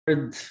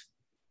There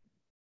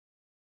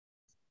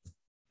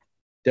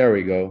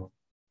we go.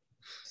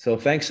 So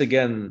thanks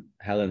again,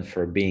 Helen,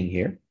 for being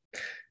here.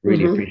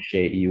 Really Hmm.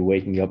 appreciate you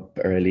waking up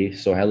early.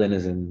 So Helen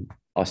is in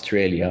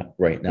Australia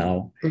right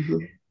now. Hmm.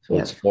 So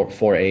Yeah. it's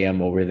 4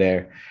 a.m. over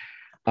there.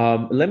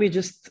 Let me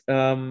just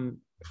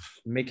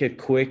make a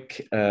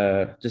quick,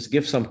 just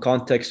give some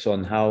context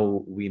on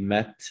how we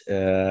met,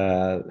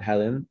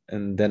 Helen,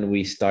 and then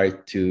we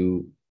start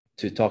to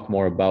talk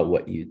more about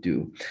what you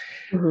do.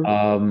 Hmm.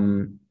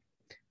 Um,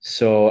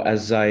 so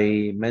as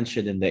I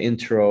mentioned in the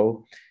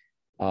intro,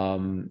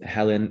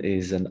 Helen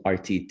is an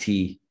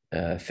RTT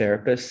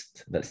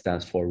therapist that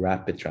stands for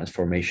Rapid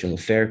Transformational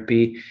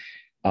Therapy.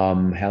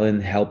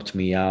 Helen helped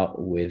me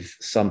out with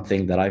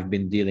something that I've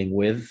been dealing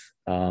with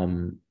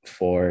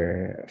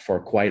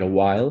for quite a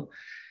while.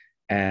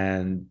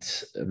 And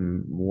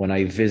when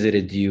I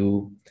visited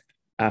you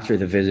after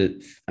the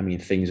visit, I mean,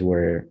 things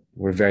were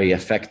very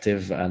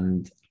effective,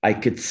 and I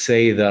could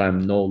say that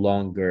I'm no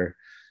longer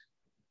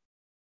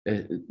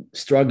uh,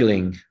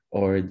 struggling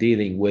or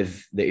dealing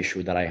with the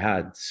issue that I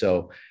had.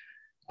 So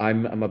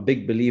I'm a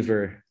big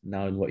believer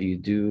now in what you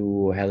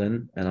do,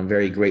 Helen, and I'm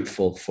very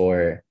grateful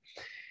for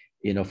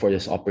for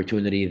this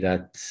opportunity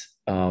that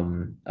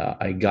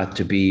I got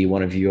to be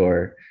one of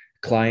your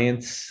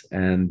clients,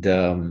 and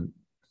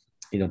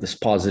this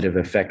positive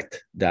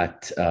effect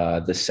that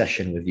the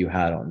session with you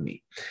had on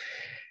me.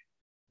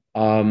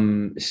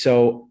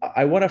 So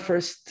I want to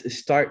first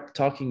start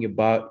talking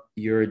about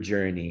your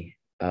journey,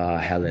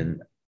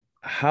 Helen.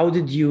 How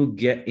did you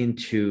get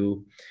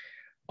into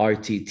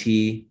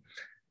RTT,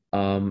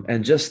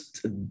 and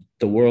just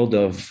the world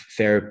of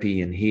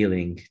therapy and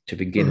healing to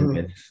begin Hmm.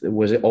 with?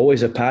 Was it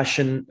always a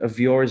passion of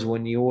yours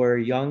when you were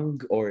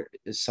young, or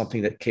is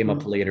something that came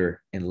up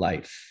later in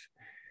life?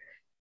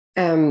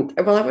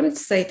 Well, I wanted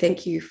to say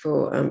thank you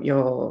for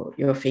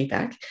your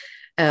feedback.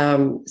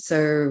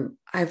 So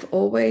I've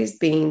always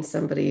been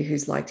somebody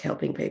who's liked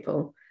helping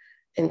people,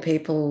 and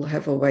people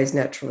have always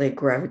naturally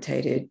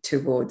gravitated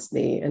towards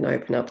me and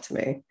open up to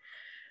me.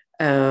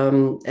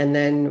 And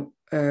then,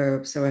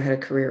 so I had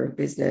a career in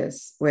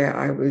business where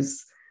I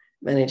was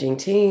managing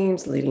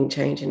teams, leading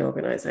change in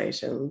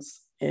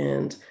organizations.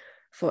 And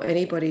for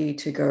anybody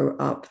to go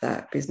up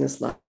that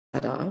business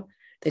ladder,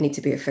 they need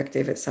to be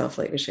effective at self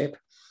leadership.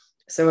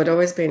 So I'd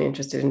always been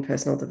interested in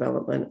personal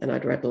development and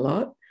I'd read a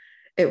lot.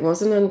 It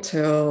wasn't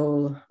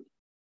until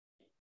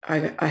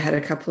I had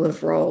a couple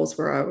of roles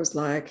where I was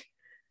like,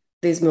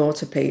 there's more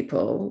to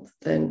people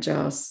than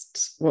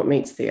just what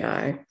meets the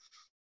eye.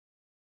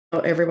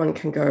 Not everyone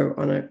can go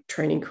on a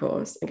training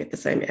course and get the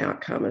same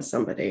outcome as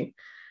somebody.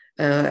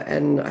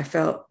 And I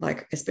felt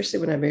like, especially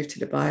when I moved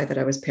to Dubai, that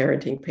I was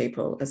parenting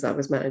people as I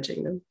was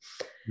managing them.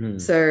 Hmm.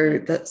 So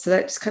that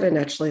just kind of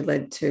naturally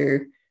led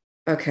to,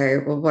 okay,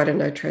 well, why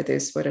didn't I try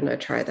this? Why didn't I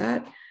try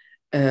that?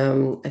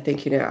 I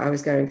think, I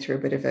was going through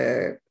a bit of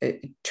a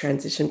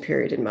transition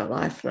period in my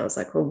life. And I was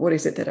like, well, what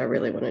is it that I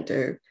really want to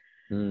do?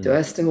 Do Hmm.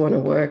 I still want to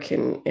work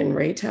in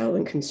retail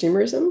and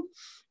consumerism?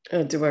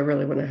 Or do I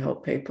really want to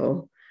help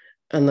people?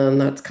 And then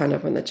that's kind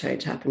of when the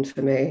change happened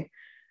for me.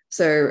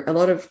 So a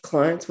lot of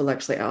clients will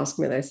actually ask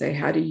me, they say,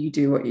 how do you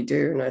do what you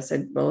do? And I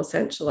said, well,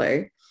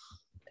 essentially,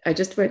 I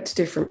just went to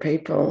different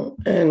people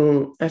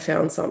and I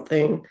found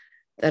something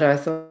that I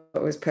thought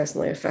was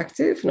personally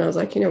effective. And I was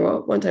like, you know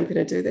what, one day I'm going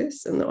to do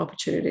this. And the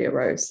opportunity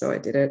arose. So I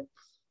did it.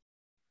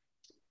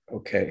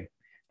 Okay.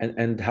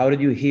 And how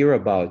did you hear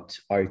about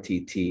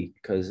RTT?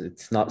 Because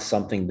it's not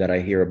something that I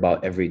hear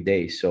about every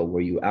day. So were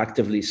you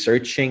actively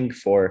searching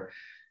for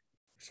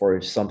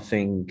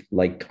something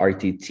like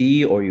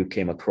RTT, or you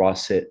came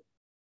across it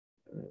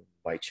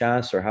by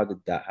chance, or how did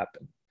that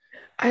happen?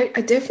 I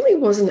definitely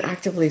wasn't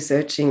actively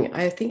searching.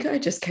 I think I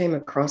just came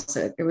across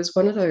it. It was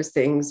one of those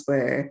things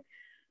where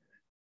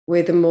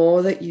the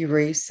more that you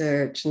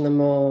research and the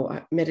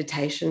more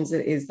meditations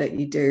it is that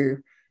you do,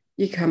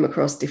 you come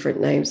across different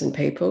names and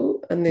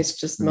people. And this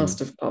just must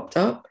Mm, have popped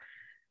up.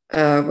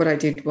 What I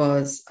did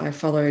was I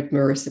followed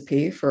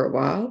Marisa for a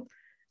while,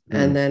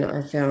 and mm, then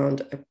I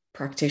found a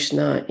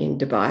practitioner in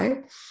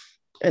Dubai.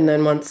 And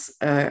then once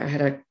I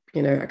had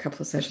a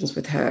couple of sessions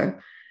with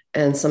her,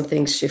 and some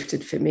things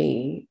shifted for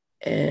me.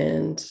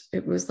 And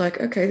it was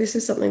like, okay, this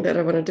is something that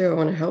I want to do. I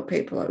want to help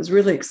people. I was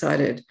really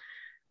excited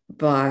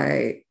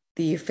by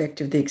the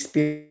effect of the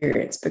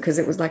experience because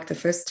it was like the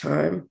first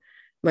time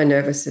my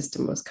nervous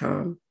system was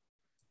calm.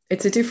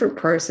 It's a different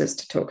process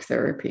to talk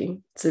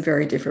therapy. It's a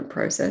very different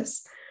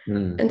process.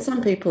 mm. And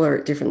some people are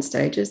at different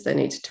stages. They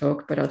need to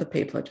talk, but other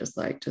people are just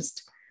like,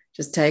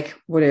 just take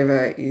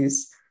whatever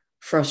is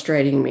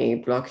frustrating me,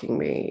 blocking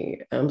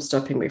me,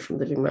 stopping me from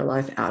living my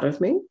life out of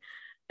me.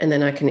 And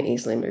then I can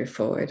easily move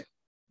forward.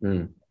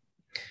 Mm.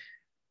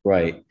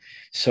 Right.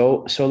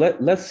 So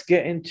let's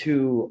get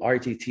into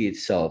RTT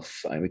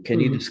itself. I mean, can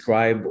you Mm.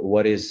 describe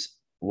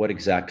what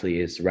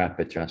exactly is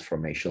rapid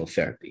transformational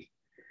therapy?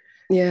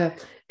 Yeah,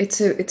 it's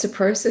a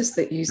process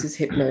that uses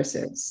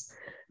hypnosis.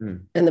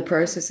 Mm, And the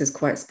process is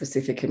quite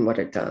specific in what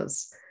it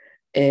does.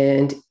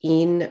 And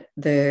in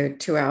the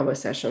 2 hour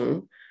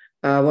session,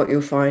 what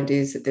you'll find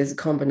is that there's a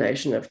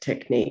combination of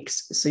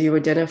techniques. So you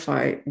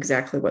identify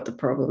exactly what the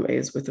problem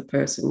is with the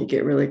person. You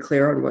get really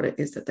clear on what it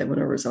is that they want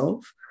to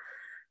resolve.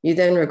 You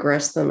then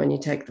regress them and you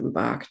take them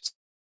back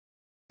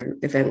to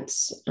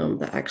events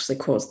that actually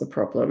caused the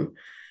problem.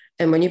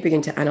 And when you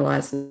begin to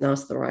analyze and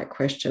ask the right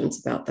questions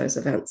about those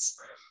events,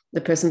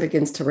 the person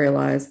begins to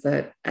realize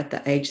that at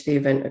the age the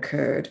event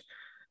occurred,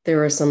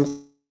 there are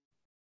some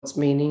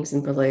meanings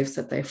and beliefs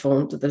that they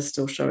formed that are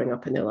still showing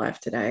up in their life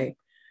today.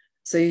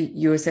 So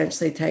you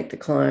essentially take the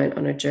client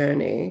on a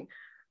journey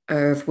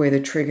of where the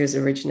triggers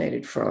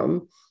originated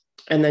from,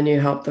 and then you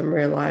help them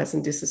realize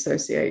and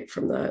disassociate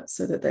from that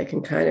so that they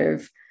can kind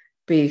of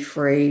be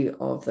free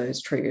of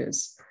those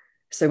triggers.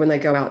 So when they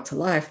go out to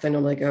life, they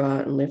normally go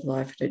out and live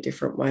life in a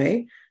different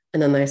way.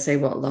 And then they see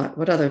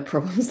what other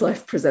problems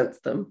life presents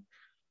them.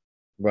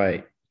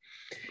 Right.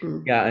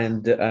 Mm. Yeah.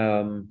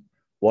 And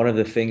one of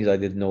the things I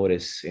did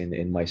notice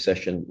in my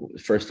session,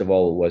 first of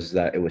all, was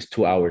that it was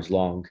 2 hours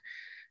long,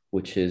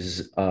 which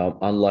is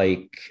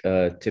unlike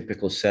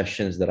typical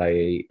sessions that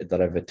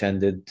I've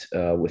attended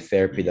with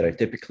therapy that are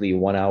typically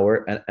 1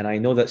 hour, and I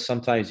know that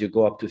sometimes you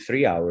go up to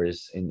 3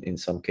 hours in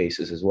some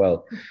cases as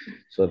well.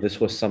 So this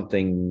was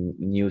something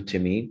new to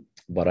me,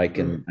 but I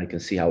can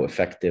see how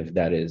effective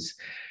that is.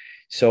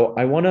 So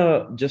I want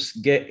to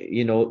just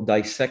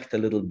dissect a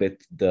little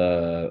bit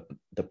the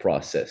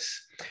process.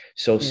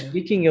 So Yeah.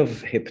 speaking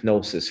of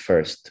hypnosis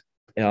first,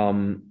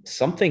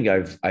 something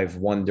I've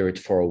wondered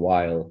for a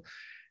while,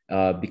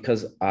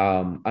 because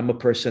I'm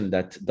a person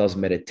that does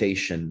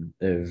meditation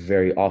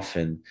very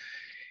often.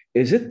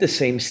 Is it the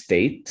same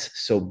state?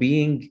 So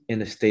being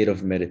in a state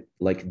of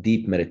like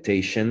deep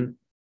meditation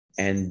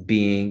and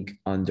being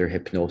under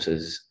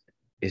hypnosis,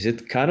 is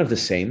it kind of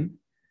the same?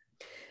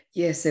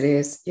 Yes, it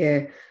is.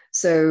 Yeah.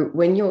 So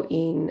when you're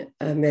in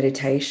a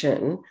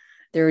meditation,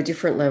 there are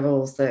different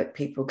levels that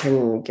people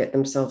can get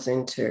themselves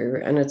into,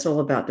 and it's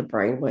all about the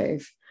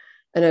brainwave.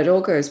 And it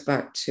all goes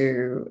back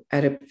to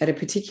at a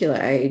particular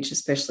age,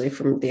 especially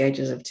from the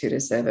ages of 2 to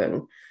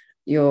 7,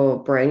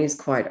 your brain is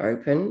quite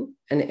open,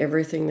 and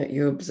everything that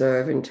you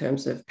observe in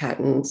terms of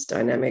patterns,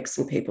 dynamics,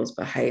 and people's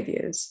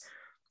behaviors,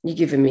 you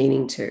give a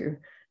meaning to.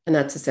 And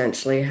that's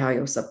essentially how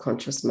your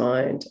subconscious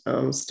mind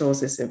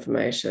stores this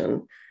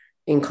information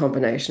in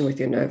combination with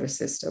your nervous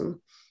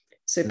system.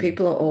 So Mm.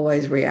 people are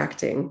always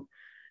reacting.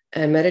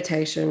 And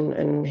meditation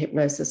and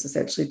hypnosis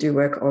essentially do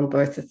work on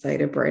both the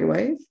theta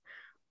brainwave,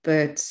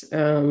 but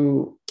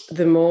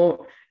the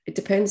more it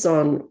depends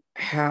on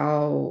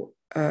how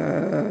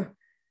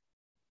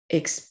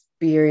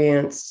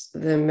experienced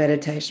the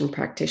meditation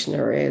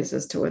practitioner is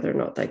as to whether or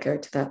not they go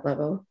to that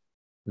level.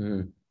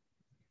 Mm.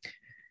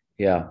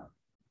 Yeah.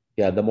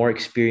 Yeah. The more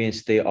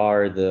experienced they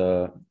are,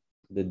 the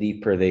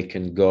deeper they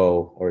can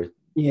go, or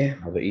Yeah,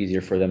 the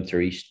easier for them to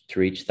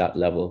reach that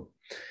level.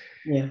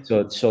 yeah,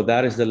 So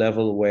that is the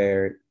level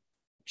where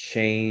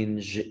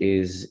change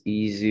is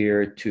easier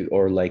to,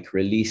 or like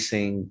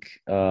releasing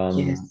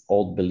yes,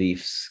 old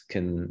beliefs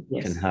can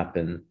yes,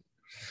 happen.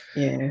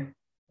 yeah,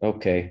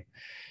 Okay.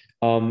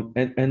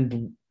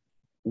 And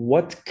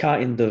what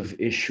kind of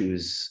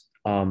issues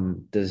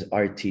does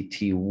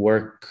RTT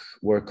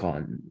work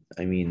on?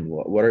 I mean,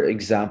 what are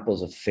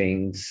examples of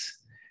things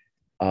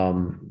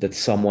that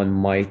someone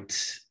might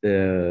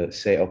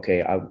say,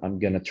 okay, I'm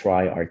gonna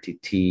try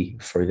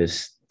RTT for this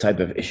type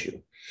of issue?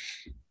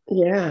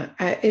 yeah.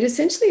 It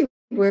essentially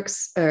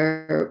works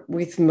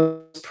with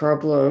most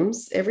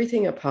problems,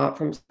 everything apart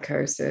from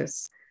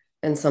psychosis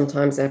and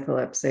sometimes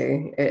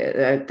epilepsy.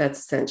 That's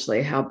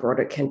essentially how broad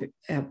it can be,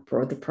 how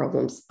broad the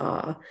problems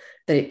are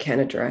that it can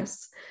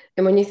address.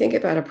 And when you think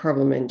about a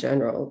problem in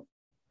general,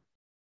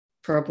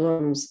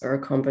 problems are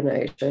a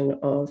combination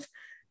of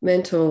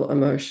mental,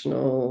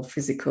 emotional,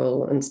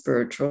 physical, and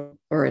spiritual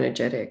or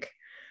energetic.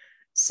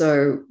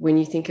 So when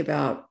you think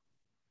about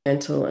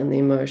mental and the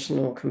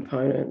emotional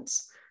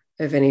components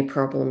of any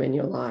problem in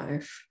your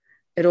life,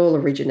 it all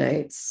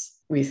originates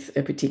with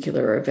a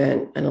particular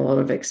event and a lot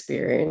of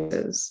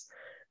experiences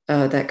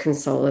that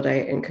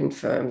consolidate and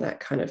confirm that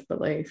kind of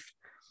belief.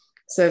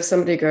 So if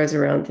somebody goes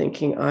around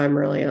thinking, I'm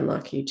really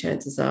unlucky,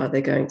 chances are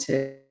they're going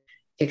to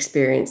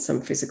experience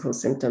some physical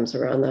symptoms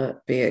around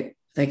that, be it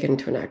they get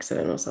into an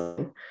accident or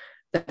something.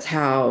 That's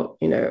how,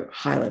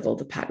 high level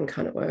the pattern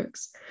kind of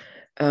works.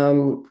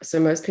 So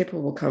most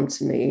people will come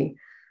to me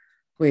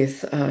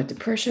with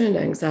depression,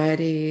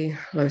 anxiety,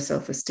 low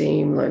self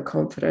esteem, low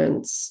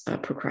confidence,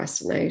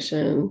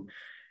 procrastination,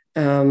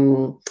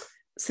 um,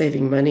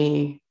 saving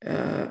money,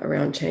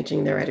 around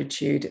changing their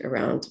attitude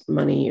around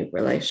money,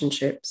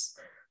 relationships,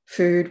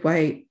 food,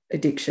 weight,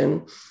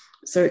 addiction.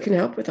 So it can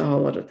help with a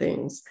whole lot of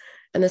things.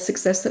 And the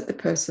success that the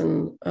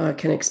person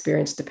can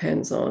experience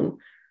depends on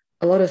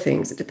a lot of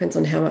things. It depends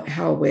on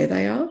how aware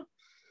they are,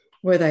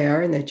 where they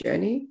are in their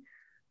journey.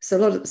 So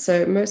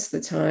most of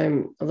the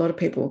time, a lot of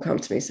people will come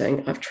to me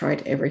saying, I've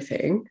tried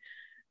everything.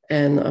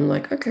 And I'm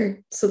like, okay,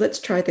 so let's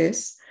try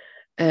this.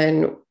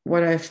 And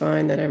what I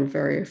find that I'm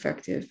very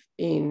effective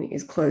in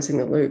is closing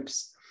the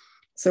loops.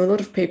 So a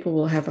lot of people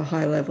will have a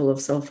high level of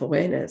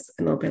self-awareness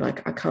and they'll be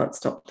like, I can't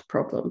stop the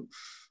problem.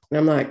 And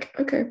I'm like,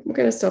 okay, we're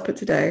going to stop it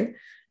today.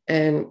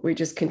 And we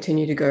just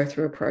continue to go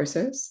through a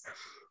process.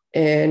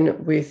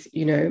 And with,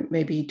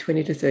 maybe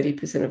 20 to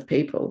 30% of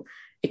people,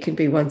 it can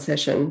be one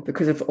session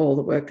because of all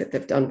the work that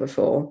they've done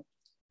before.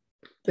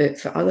 But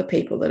for other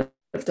people that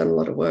have done a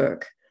lot of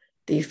work,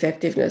 the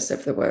effectiveness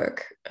of the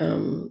work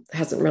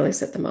hasn't really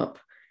set them up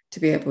to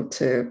be able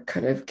to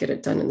kind of get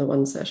it done in the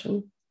one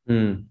session.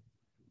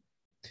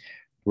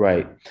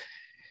 Right.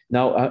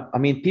 Now, I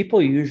mean,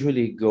 people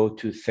usually go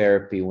to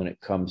therapy when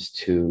it comes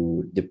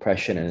to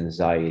depression and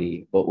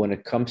anxiety, but when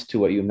it comes to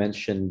what you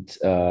mentioned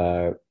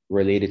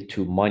related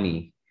to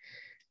money,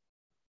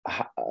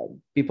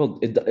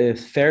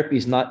 therapy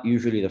is not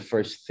usually the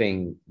first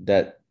thing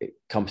that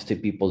comes to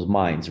people's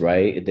minds,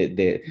 right?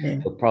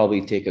 They'll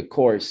probably take a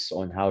course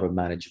on how to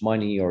manage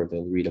money, or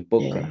they'll read a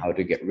book on how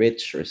to get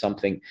rich or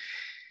something.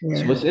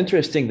 So it's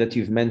interesting that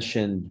you've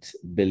mentioned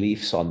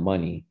beliefs on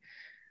money.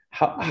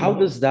 How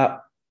does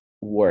that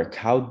work?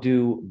 How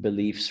do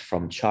beliefs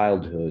from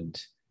childhood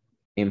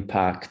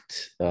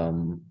impact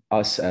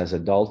us as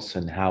adults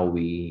and how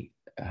we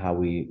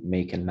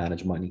make and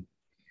manage money?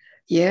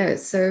 Yeah,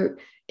 so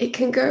it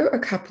can go a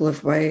couple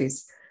of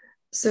ways.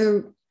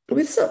 So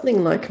with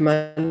something like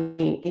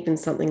money, even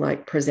something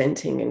like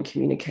presenting and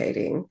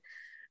communicating,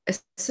 a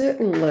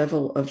certain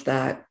level of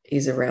that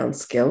is around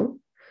skill.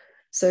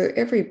 So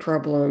every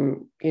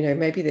problem,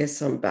 maybe there's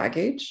some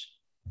baggage,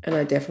 and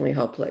I definitely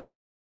help let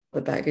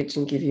the baggage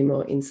and give you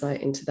more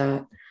insight into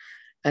that.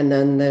 And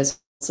then there's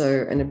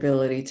also an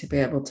ability to be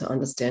able to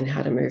understand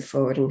how to move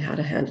forward and how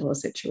to handle a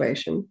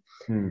situation.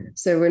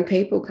 So when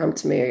people come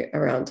to me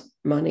around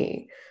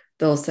money,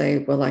 they'll say,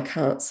 well, I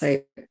can't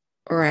save,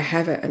 or I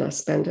have it and I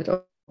spend it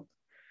all.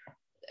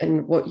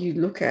 And what you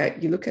look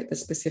at the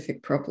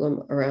specific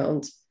problem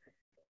around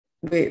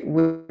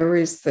where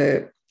is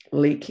the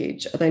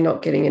leakage? Are they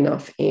not getting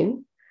enough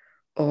in,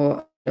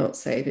 or not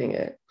saving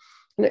it?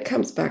 And it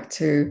comes back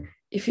to,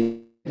 if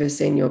you've ever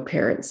seen your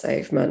parents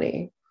save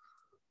money,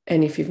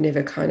 and if you've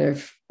never kind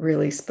of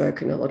really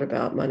spoken a lot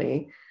about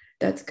money,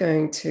 that's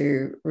going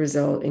to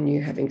result in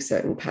you having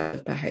certain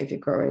patterns of behavior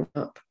growing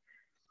up.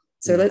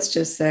 So let's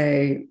just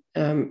say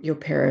your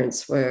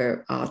parents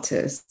were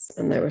artists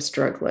and they were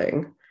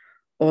struggling,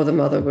 or the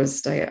mother was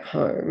stay at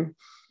home,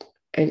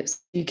 and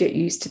you get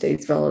used to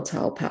these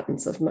volatile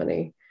patterns of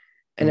money,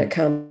 and it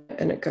comes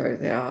and it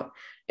goes out.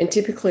 And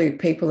typically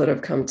people that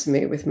have come to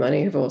me with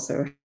money have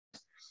also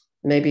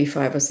maybe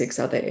 5 or 6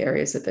 other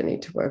areas that they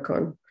need to work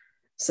on.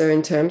 So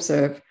in terms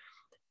of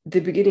the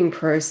beginning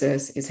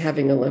process is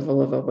having a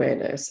level of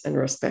awareness and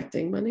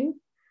respecting money,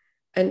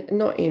 and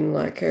not in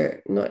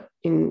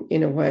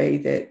a way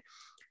that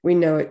we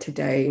know it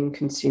today in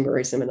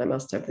consumerism, and I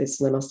must have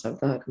this and I must have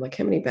that. I'm like,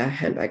 how many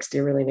handbags do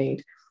you really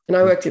need? And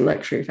I worked in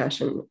luxury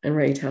fashion and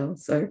retail.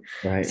 So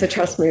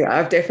trust me,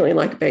 I've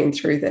definitely been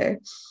through there.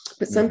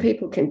 But some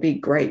people can be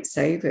great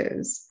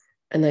savers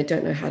and they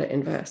don't know how to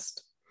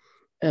invest.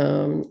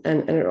 And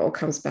it all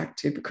comes back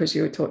to, because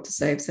you were taught to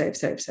save,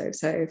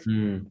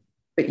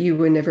 but you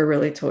were never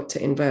really taught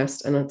to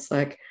invest. And it's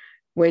like,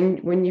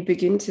 when you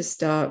begin to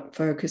start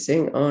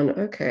focusing on,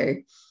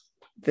 okay,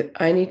 that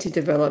I need to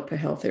develop a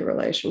healthy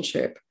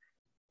relationship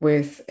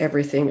with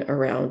everything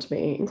around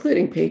me,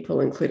 including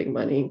people, including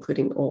money,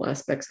 including all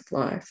aspects of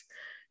life,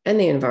 and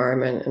the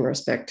environment, and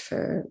respect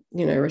for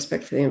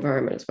the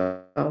environment as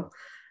well.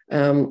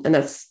 And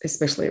that's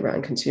especially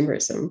around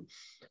consumerism.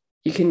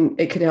 It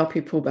can help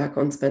you pull back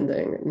on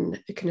spending,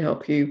 and it can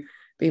help you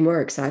be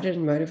more excited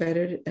and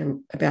motivated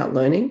about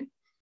learning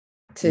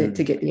to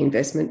get the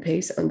investment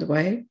piece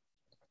underway.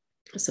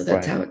 So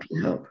that's how it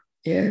can help.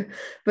 Yeah.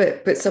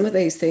 But some of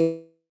these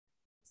things,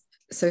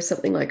 so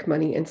something like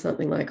money and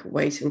something like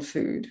weight and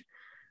food,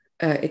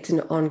 it's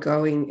an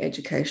ongoing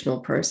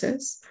educational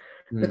process,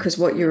 because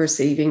what you're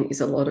receiving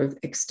is a lot of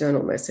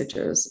external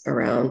messages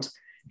around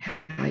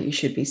how you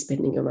should be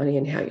spending your money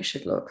and how you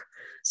should look.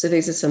 So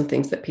these are some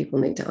things that people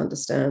need to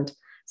understand.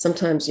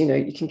 Sometimes,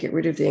 you can get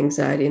rid of the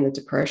anxiety and the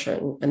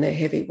depression, and they're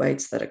heavy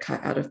weights that are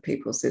cut out of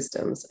people's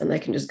systems, and they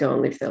can just go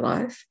and live their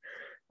life.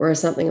 Whereas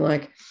something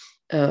like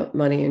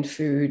money and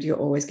food, you're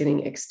always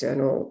getting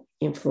external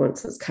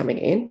influences coming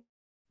in.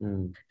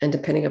 And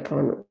depending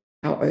upon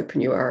how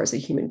open you are as a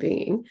human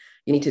being,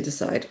 you need to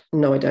decide,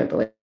 no, I don't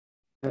believe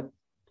that.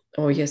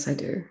 Oh, yes, I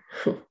do.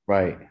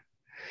 Right.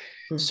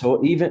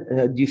 So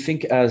even do you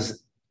think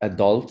as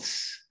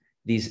adults,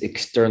 these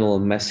external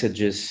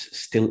messages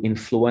still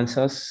influence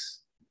us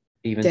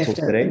even till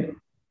Definitely. today?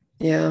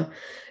 Yeah.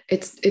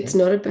 It's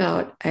not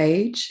about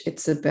age,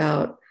 it's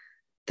about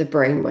the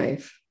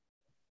brainwave.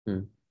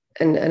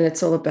 And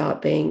it's all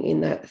about being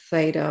in that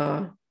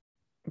theta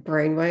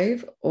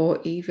brainwave, or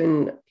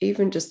even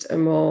just a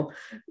more,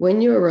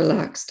 when you're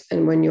relaxed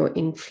and when you're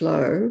in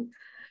flow,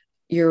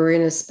 you're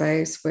in a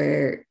space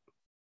where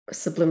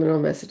subliminal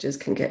messages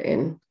can get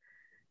in.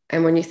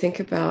 And when you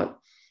think about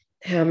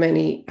how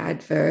many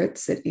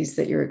adverts it is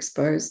that you're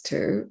exposed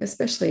to,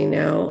 especially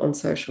now on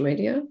social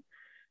media.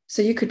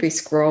 So you could be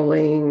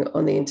scrolling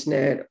on the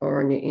internet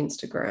or on your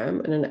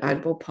Instagram, and an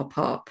ad will pop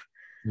up.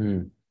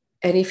 And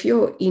if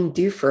you're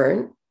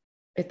indifferent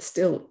it's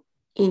still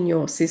in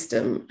your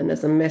system, and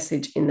there's a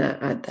message in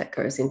that ad that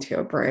goes into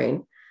your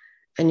brain.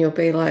 And you'll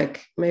be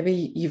like,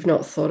 maybe you've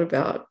not thought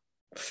about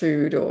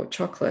food or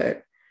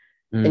chocolate,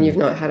 and you've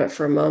not had it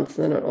for a month,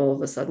 and then all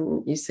of a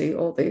sudden you see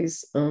all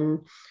these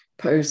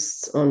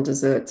posts on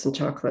desserts and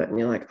chocolate, and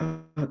you're like,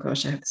 oh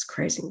gosh, I have this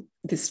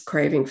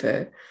craving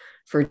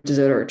for a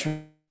dessert or a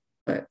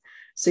chocolate.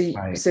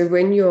 Right. So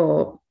when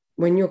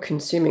you're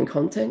consuming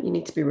content, you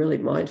need to be really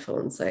mindful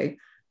and say,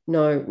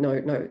 no, no,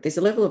 no. There's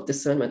a level of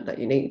discernment that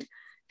you need.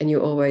 And you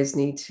always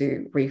need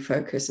to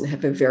refocus and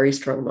have a very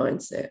strong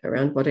mindset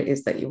around what it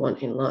is that you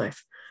want in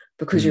life,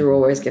 because you're Mm.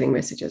 always getting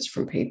messages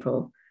from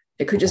people.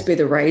 It could just be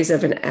the raise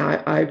of an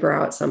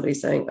eyebrow at somebody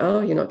saying,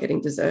 oh, you're not getting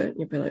dessert. And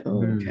you'll be like,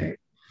 oh, Mm. okay.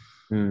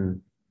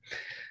 Mm.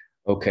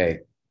 Okay.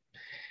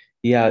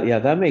 Yeah, yeah,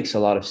 that makes a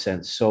lot of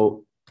sense.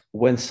 So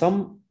when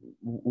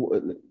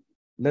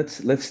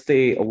let's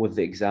stay with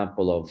the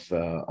example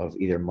of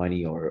either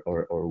money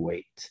or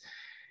weight.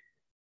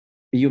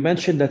 You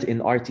mentioned that in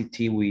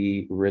RTT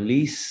we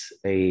release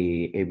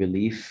a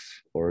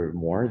belief or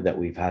more that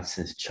we've had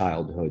since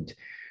childhood,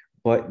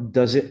 but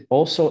does it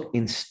also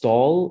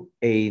install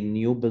a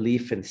new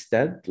belief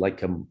instead,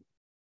 like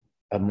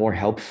a more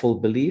helpful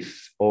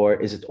belief, or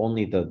is it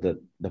only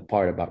the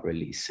part about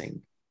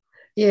releasing?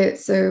 Yeah.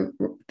 So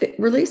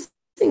releasing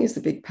is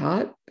the big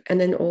part. And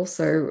then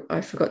also,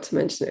 I forgot to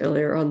mention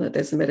earlier on that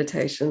there's a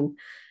meditation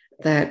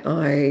that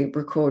I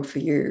record for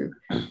you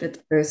that's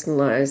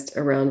personalized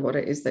around what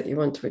it is that you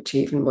want to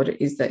achieve and what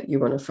it is that you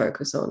want to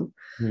focus on.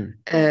 Mm.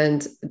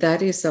 And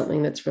that is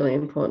something that's really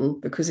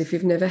important, because if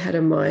you've never had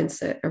a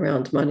mindset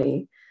around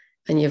money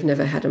and you've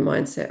never had a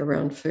mindset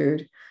around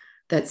food,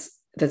 that's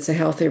a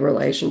healthy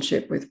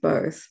relationship with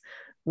both.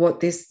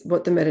 What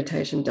the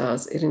meditation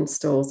does, it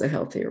installs a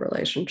healthier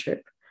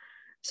relationship.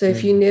 So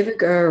if you Mm. never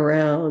go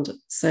around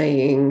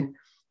saying,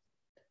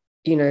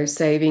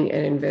 saving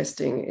and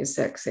investing is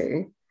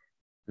sexy,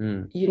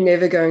 Mm. you're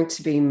never going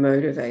to be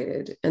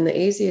motivated. And the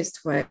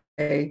easiest way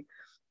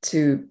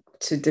to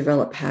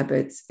develop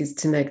habits is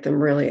to make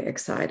them really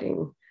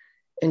exciting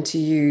and to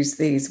use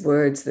these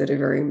words that are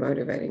very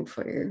motivating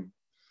for you.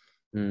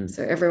 Mm.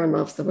 So everyone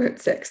loves the word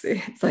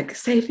sexy. It's like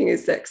saving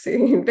is sexy,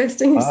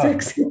 investing is Ah,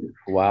 sexy.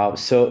 wow.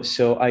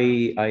 So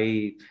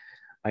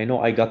I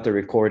know I got the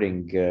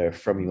recording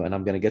from you, and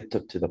I'm gonna get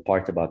to the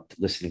part about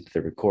listening to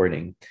the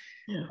recording.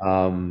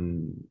 Yeah.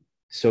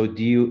 So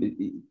do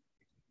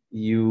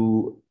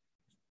you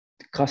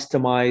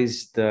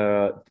customize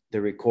the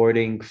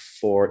recording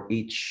for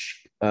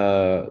each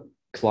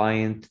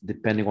client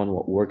depending on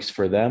what works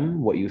for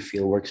them, what you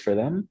feel works for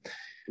them,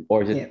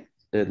 or is Yeah.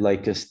 it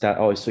like a stat?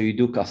 Oh, so you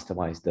do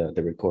customize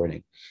the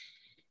recording.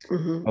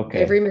 Mm-hmm. Okay.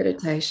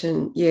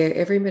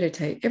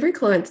 Every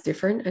client's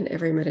different and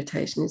every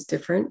meditation is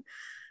different.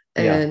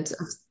 Yeah. And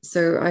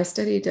so I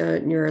studied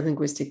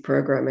neuro-linguistic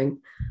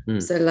programming.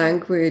 Mm. So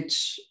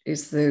language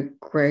is the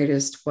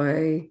greatest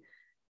way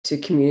to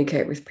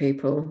communicate with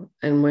people.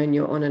 And when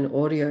you're on an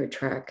audio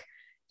track,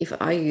 if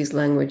I use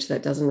language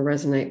that doesn't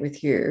resonate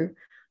with you,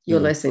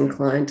 you're Mm. less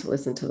inclined to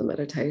listen to the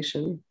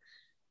meditation.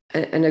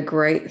 And a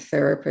great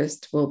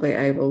therapist will be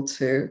able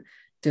to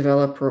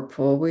develop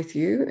rapport with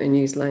you and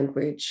use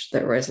language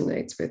that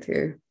resonates with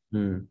you.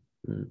 Mm.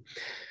 Mm.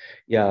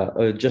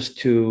 Yeah, just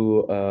to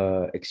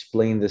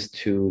explain this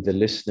to the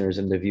listeners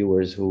and the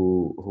viewers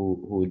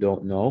who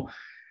don't know.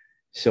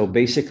 So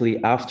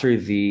basically, after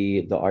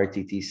the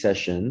RTT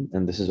session,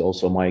 and this is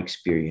also my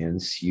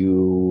experience,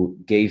 you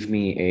gave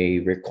me a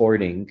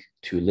recording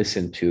to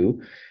listen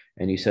to,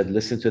 and you said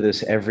listen to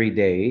this every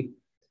day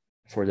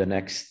for the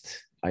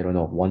next, I don't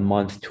know, 1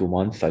 month, 2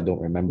 months. I don't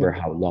remember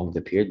how long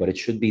the period, but it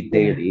should be Yeah,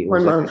 daily. It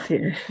was one like month.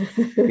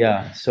 Yeah. yeah,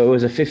 so it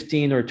was a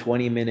 15 or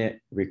 20-minute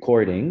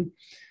recording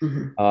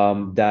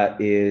Mhm. that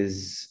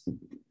is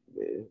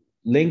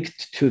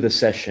linked to the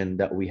session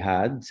that we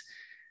had.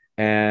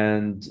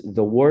 And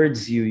the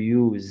words you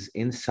use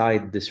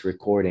inside this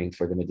recording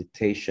for the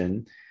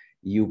meditation,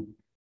 you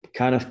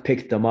kind of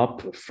picked them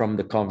up from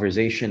the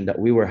conversation that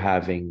we were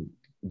having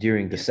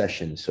during the Yeah.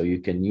 session. So you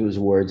can use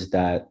words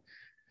that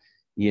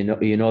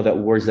that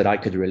words that I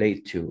could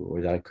relate to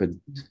or that I could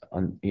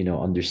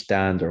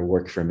understand or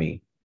work for me,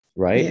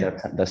 right?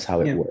 Yeah. That's how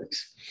it Yeah. works.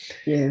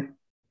 Yeah.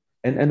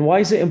 And why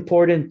is it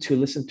important to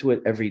listen to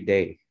it every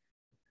day?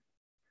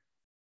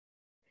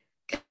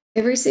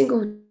 Every single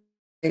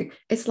day,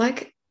 it's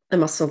like a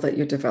muscle that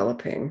you're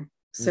developing.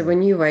 So Mm.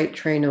 when you weight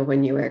train or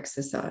when you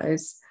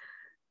exercise,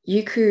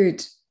 you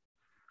could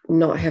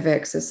not have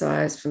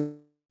exercise for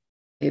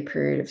a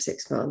period of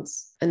 6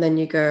 months, and then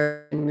you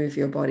go and move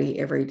your body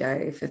every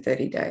day for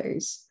 30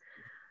 days.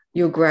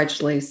 You'll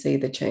gradually see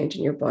the change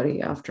in your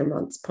body after a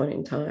month's point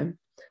in time.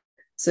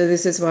 So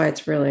this is why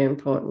it's really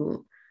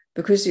important,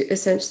 because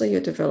essentially you're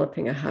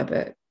developing a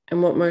habit.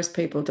 And what most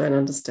people don't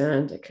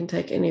understand, it can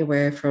take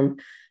anywhere from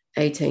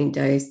 18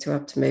 days to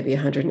up to maybe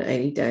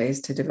 180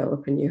 days to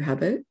develop a new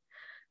habit.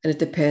 And it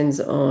depends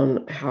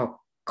on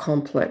how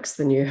complex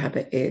the new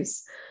habit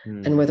is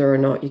and Mm. whether or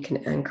not you can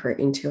anchor it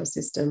into your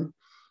system.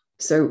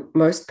 So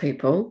most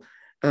people,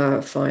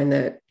 find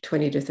that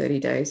 20 to 30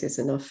 days is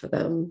enough for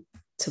them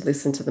to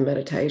listen to the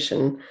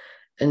meditation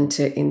and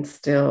to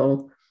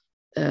instill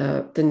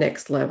the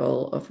next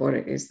level of what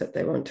it is that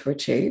they want to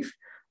achieve,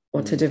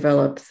 or to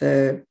develop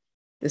the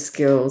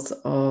skills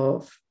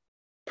of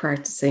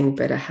practicing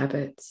better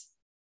habits.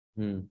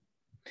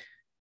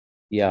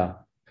 Yeah.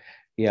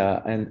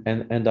 Yeah.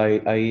 And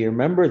I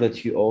remember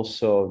that you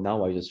also,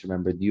 now I just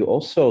remembered, you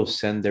also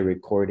send the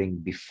recording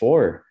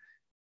before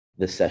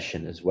the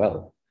session as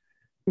well,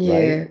 right?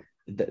 Yeah.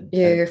 And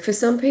Yeah. For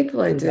some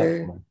people, I what is that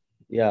do. for?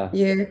 Yeah.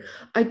 Yeah.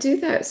 I do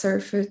that.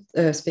 Sorry for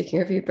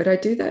speaking of you, but I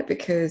do that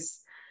because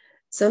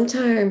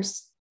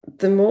sometimes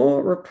the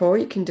more rapport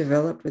you can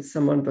develop with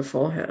someone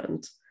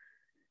beforehand,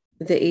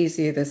 the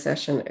easier the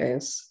session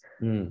is.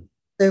 Mm,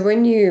 So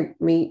when you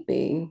meet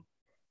me,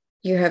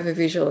 you have a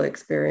visual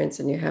experience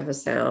and you have a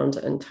sound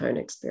and tone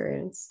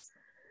experience.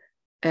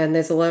 And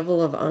there's a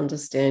level of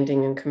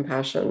understanding and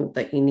compassion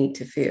that you need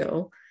to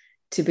feel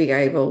to be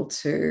able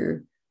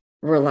to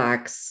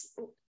relax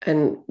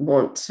and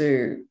want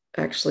to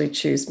actually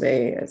choose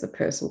me as a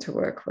person to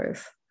work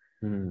with.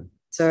 mm,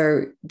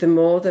 So the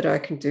more that I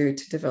can do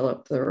to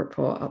develop the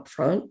rapport up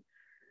front,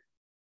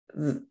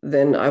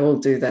 then I will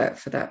do that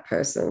for that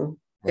person.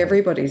 right.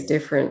 Everybody's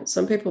different.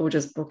 Some people will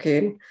just book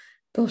in,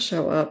 they'll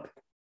show up.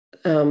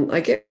 I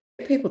get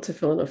people to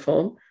fill in a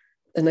form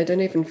and they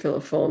don't even fill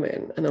a form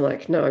in. And they're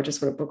like, no, I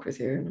just want to book with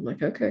you. And I'm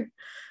like, okay.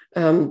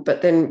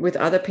 But then with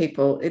other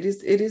people, it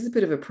is a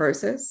bit of a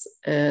process.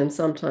 And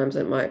sometimes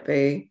it might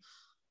be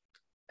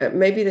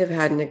maybe they've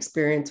had an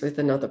experience with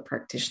another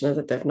practitioner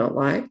that they've not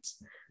liked.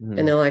 And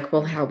Mm, they're like,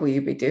 well, how will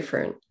you be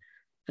different?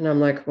 And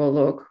I'm like, well,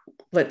 look,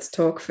 let's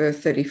talk for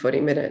 30, 40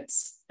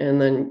 minutes. And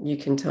then you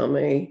can tell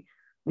me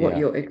what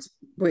yeah.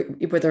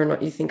 whether or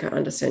not you think I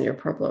understand your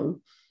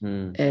problem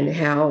Mm, and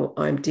how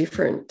I'm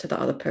different to the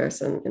other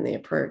person in the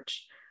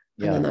approach.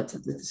 And then yeah.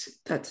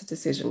 that's a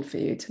decision for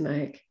you to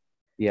make.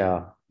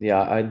 Yeah.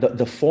 Yeah.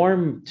 The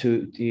form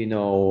to,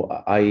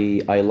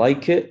 I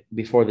like it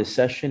before the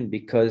session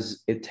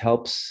because it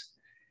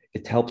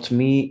helped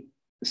me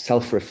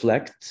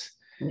self-reflect.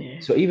 Yeah.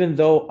 So even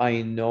though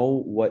I know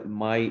what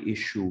my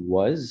issue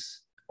was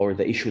or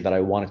the issue that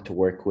I wanted to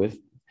work with,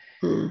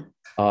 Mm.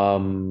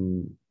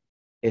 um,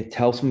 it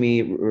helps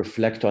me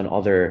reflect on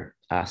other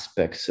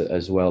aspects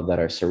as well that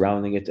are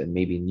surrounding it, and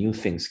maybe new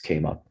things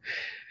came up.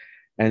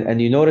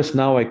 And you notice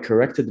now I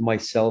corrected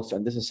myself,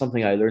 and this is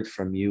something I learned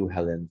from you,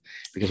 Helen,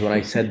 because when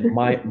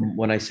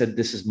I said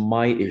this is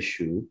my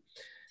issue,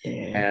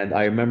 Yeah. and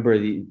I remember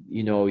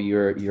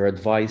your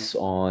advice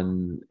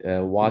on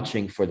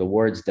watching for the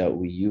words that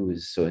we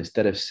use. So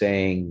instead of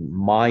saying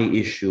my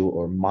issue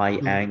or my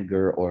Mm.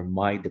 anger or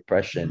my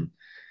depression,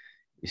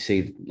 you say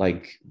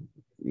like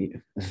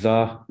the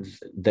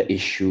the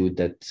issue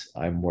that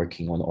I'm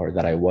working on or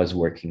that I was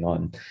working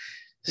on.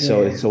 So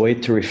Yeah. it's a way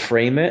to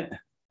reframe it,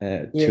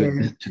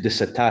 Yeah. to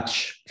disattach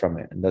from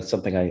it, and that's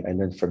something I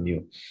learned from you.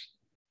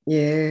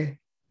 Yeah.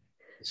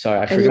 Sorry,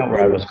 I And forgot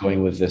where I was going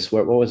with this.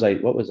 What was I?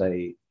 What was I?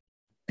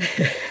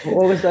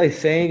 What was I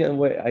saying? And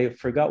I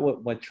forgot what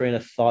my train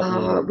of thought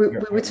was. we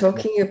were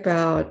talking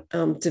about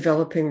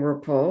developing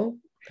rapport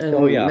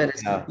Oh and yeah,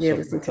 meditate. yeah. Yeah, So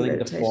listening to fulfilling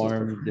the meditations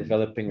form, before.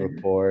 developing Yeah.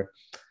 rapport.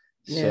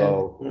 Yeah. So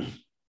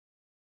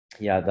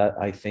yeah, that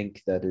I think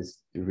that is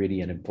really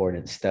an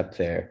important step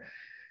there.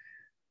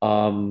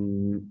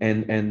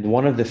 And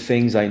one of the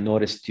things I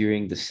noticed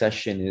during the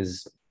session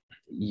is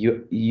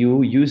you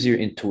use your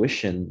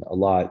intuition a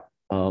lot,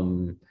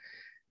 and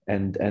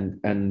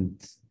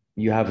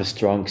you have a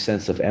strong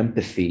sense of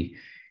empathy,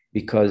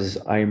 because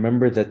I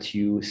remember that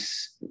you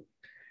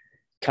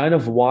kind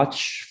of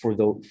watch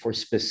for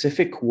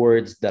specific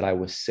words that I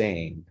was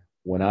saying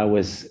when I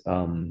was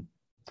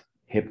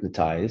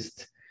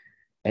hypnotized,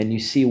 and you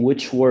see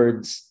which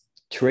words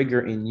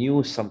trigger in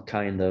you some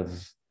kind of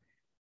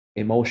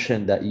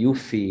emotion that you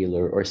feel,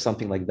 or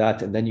something like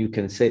that, and then you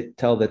can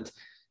tell that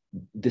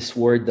this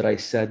word that I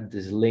said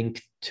is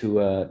linked to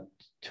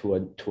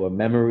a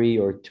memory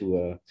or to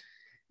a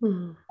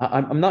Mm.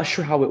 I'm not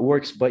sure how it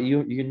works, but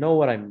you know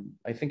what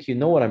I think you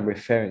know what I'm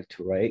referring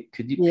to, right?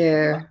 Could you touch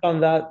Yeah.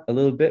 on that a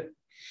little bit?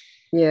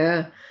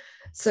 Yeah.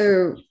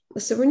 So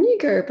when you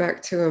go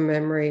back to a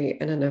memory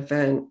and an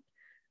event,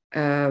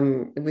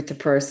 with the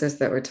process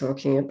that we're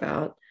talking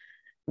about,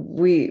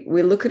 we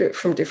look at it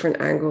from different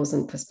angles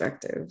and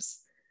perspectives.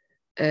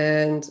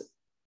 And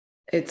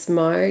it's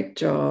my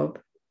job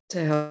to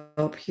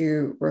help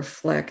you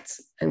reflect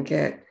and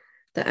get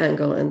the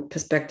angle and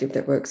perspective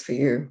that works for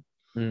you.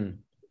 Mm,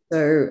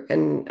 So,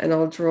 and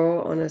I'll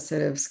draw on a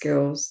set of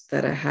skills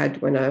that I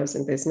had when I was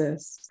in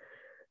business.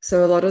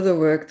 So a lot of the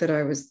work that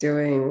I was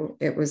doing,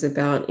 it was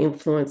about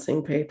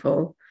influencing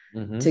people to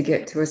mm-hmm,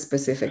 get to a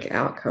specific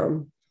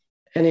outcome.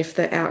 And if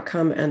the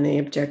outcome and the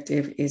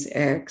objective is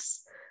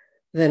X,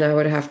 then I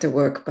would have to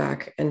work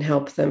back and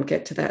help them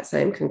get to that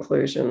same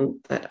conclusion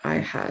that I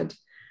had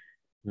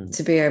mm,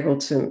 to be able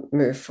to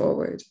move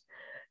forward.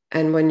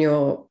 And when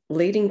you're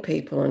leading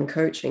people and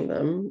coaching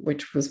them,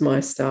 which was my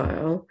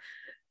style,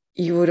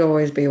 you would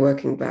always be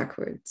working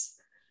backwards.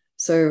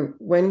 So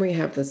when we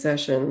have the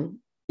session,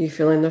 you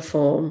fill in the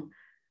form.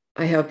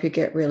 I help you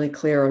get really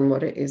clear on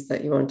what it is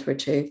that you want to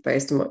achieve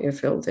based on what you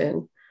filled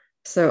in.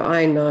 So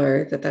I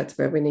know that that's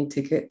where we need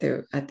to get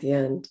there at the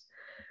end.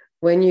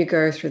 When you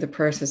go through the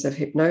process of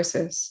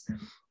hypnosis,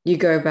 you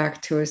go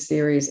back to a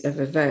series of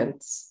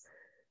events,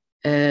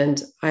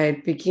 and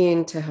I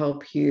begin to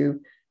help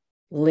you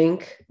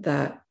link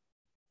that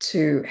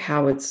to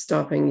how it's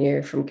stopping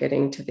you from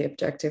getting to the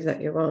objective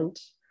that you want.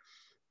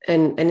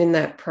 And in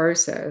that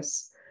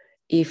process,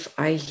 if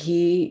I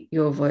hear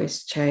your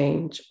voice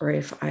change, or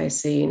if I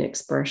see an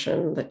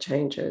expression that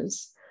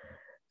changes,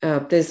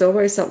 there's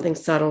always something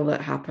subtle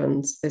that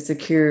happens. There's a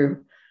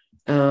cue.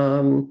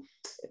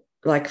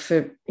 Like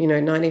for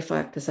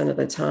 95% of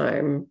the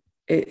time,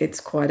 it's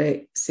quite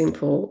a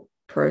simple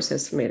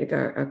process for me to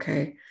go,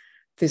 okay,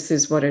 this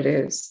is what it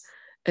is.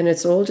 And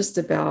it's all just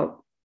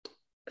about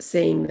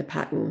seeing the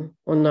pattern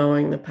or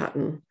knowing the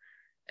pattern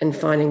and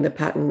finding the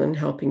pattern and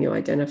helping you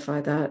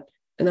identify that.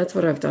 And that's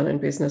what I've done in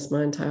business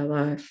my entire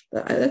life.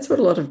 That's what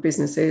a lot of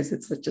business is.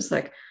 It's just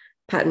like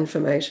pattern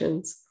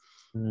formations.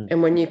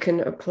 And when you can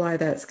apply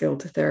that skill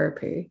to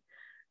therapy,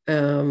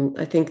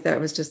 I think that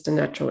was just a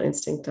natural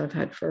instinct I've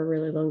had for a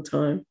really long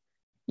time.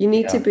 You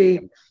need to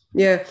be,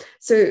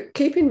 So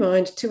keep in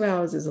mind, 2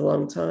 hours is a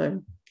long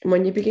time. And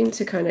when you begin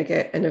to kind of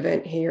get an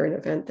event here, an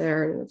event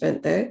there, and an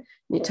event there, and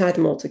you tie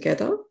them all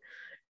together,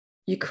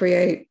 you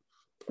create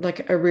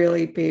like a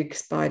really big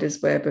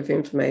spider's web of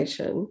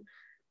information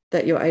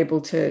that you're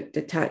able to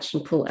detach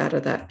and pull out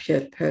of that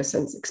pure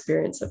person's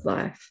experience of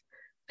life.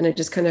 And it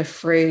just kind of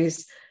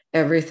frees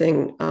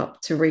everything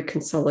up to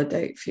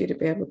reconsolidate for you to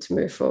be able to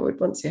move forward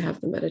once you have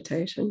the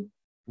meditation.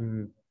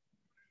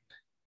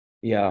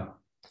 Yeah.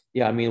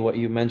 I mean, what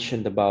you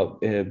mentioned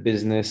about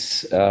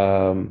business,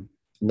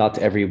 not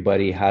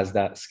everybody has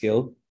that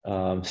skill.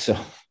 So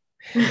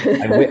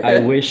I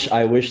wish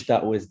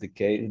that was the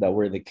case, that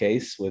were the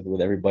case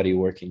with everybody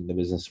working in the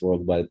business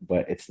world, but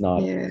it's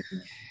not. Yeah.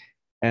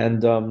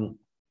 And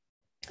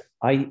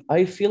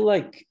I feel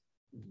like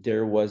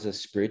there was a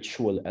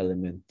spiritual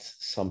element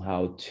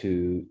somehow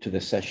to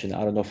the session.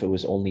 I don't know if it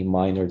was only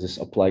mine or this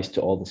applies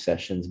to all the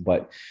sessions,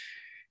 but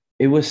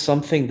it was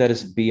something that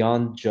is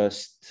beyond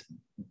just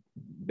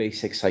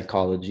basic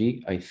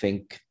psychology. I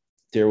think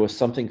there was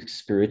something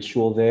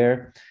spiritual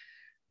there.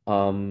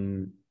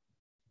 I'm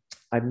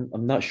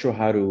not sure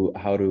how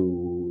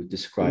to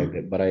describe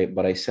it,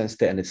 but I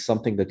sensed it, and it's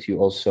something that you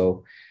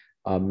also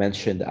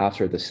mentioned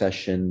after the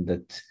session,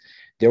 that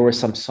there were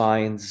some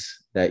signs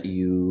that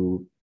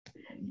you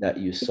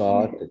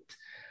saw that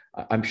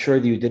I'm sure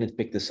that you didn't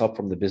pick this up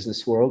from the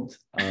business world,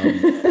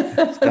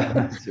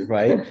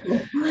 right?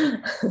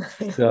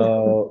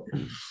 So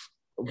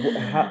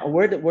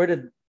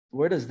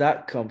where does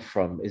that come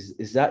from?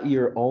 Is that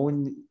your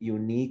own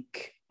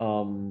unique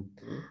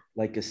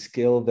like a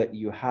skill that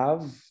you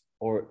have,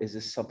 or is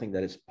this something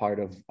that is part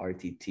of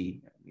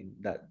RTT? I mean,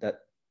 that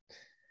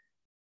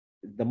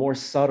the more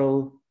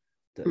subtle,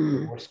 the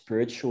more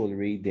spiritual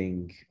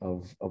reading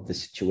of the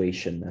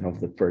situation and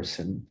of the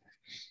person.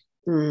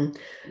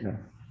 Yeah.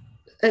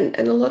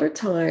 And a lot of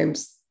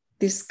times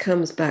this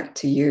comes back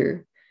to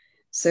you.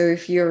 So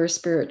if you're a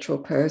spiritual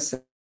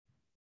person,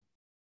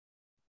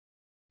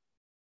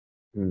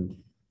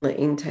 the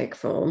intake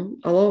form,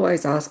 I'll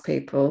always ask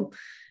people,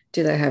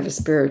 do they have a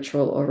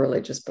spiritual or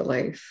religious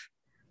belief?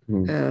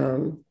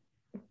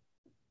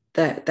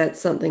 That's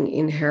something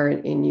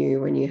inherent in you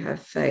when you have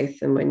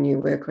faith and when you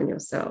work on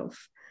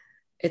yourself.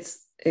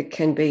 It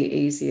can be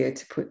easier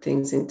to put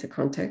things into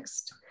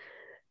context.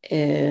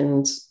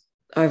 And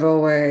I've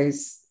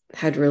always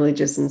had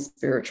religious and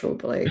spiritual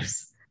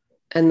beliefs.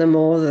 And the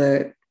more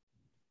that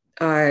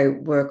I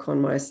work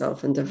on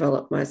myself and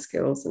develop my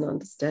skills and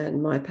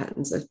understand my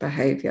patterns of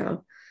behavior,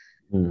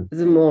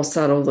 the more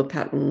subtle the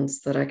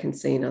patterns that I can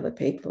see in other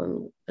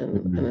people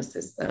and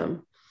assist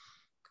them.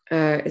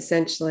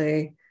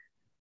 Essentially,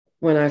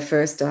 when I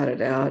first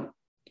started out,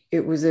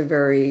 it was a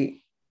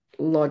very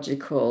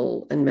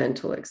logical and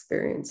mental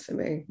experience for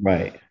me.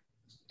 Right.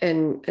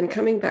 And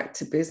coming back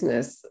to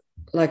business,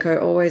 like I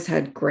always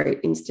had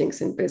great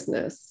instincts in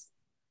business,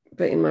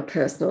 but in my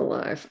personal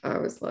life, I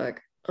was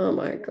like, oh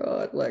my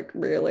God, like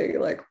really,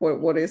 like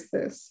what is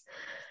this?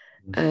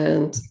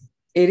 And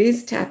it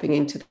is tapping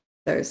into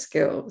those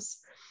skills.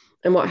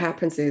 And what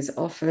happens is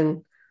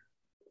often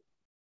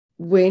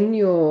when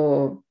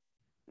you're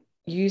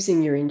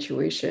using your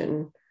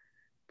intuition,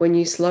 when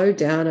you slow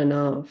down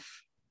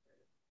enough,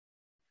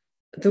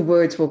 the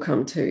words will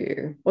come to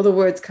you, or the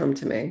words come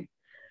to me.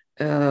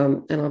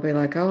 And I'll be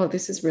like, oh,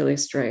 this is really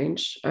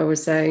strange. I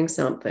was saying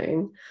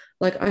something.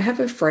 Like I have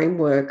a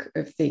framework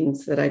of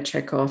things that I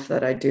check off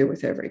that I do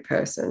with every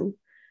person.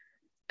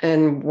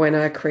 And when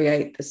I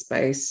create the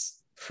space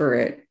for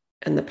it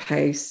and the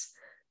pace,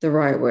 the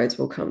right words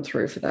will come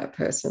through for that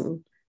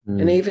person.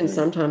 And even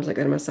sometimes I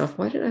go to myself,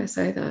 why did I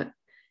say that?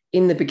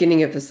 In the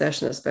beginning of the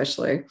session,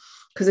 especially,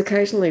 because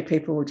occasionally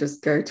people will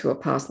just go to a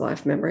past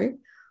life memory,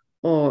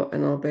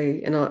 and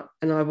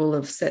I will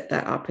have set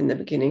that up in the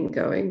beginning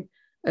going,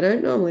 I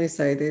don't normally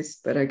say this,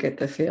 but I get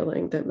the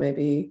feeling that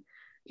maybe,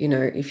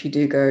 if you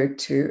do go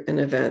to an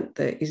event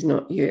that is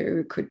not you,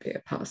 it could be a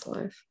past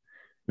life.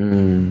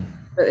 Mm,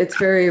 But it's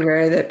very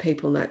rare that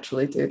people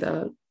naturally do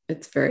that.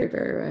 It's very,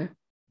 very rare.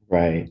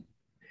 right.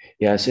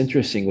 Yeah, it's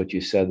interesting what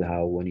you said,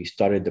 how when you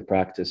started the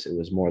practice, it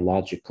was more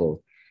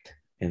logical.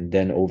 And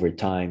then over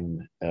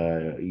time,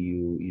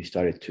 you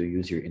started to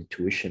use your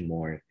intuition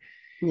more.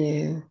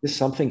 Yeah. Is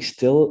something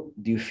still,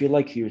 do you feel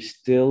like you're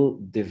still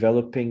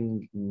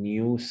developing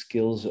new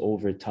skills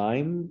over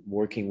time,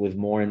 working with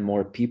more and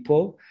more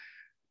people?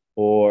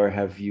 Or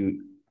have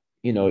you,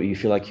 you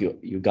feel like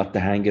you got the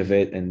hang of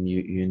it and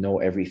you know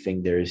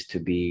everything there is to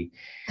be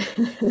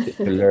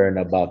to learn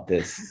about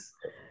this?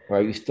 Or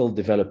are you still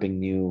developing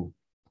new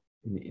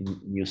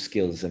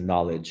skills and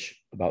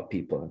knowledge about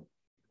people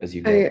as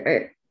you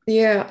go?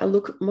 Yeah,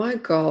 look, my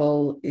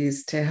goal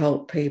is to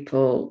help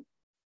people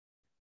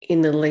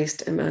in the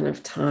least amount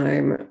of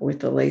time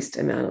with the least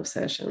amount of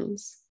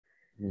sessions.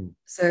 Mm.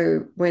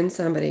 So when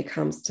somebody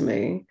comes to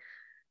me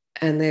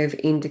and they've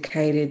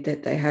indicated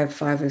that they have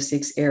 5 or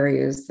 6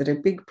 areas that are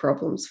big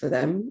problems for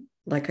them,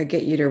 like I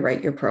get you to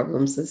rate your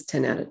problems as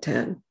 10 out of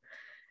 10.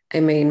 I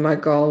mean, my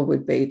goal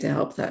would be to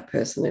help that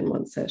person in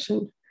one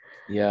session.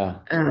 Yeah,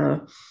 Uh,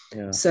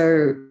 yeah,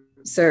 so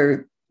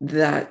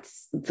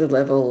that's the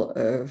level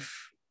of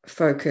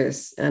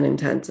focus and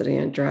intensity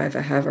and drive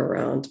I have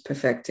around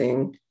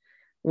perfecting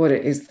what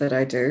it is that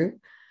I do.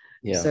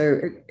 yeah,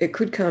 So it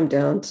could come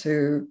down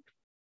to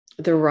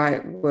the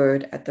right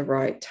word at the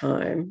right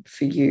time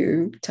for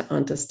you to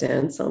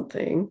understand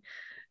something.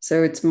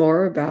 So it's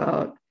more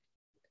about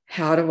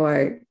how do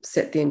I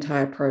set the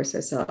entire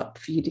process up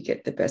for you to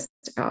get the best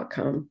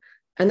outcome?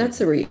 And yeah,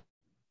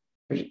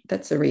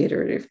 that's a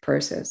reiterative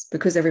process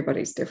because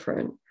everybody's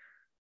different.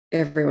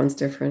 Everyone's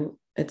different.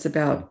 It's yeah,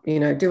 about,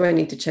 do I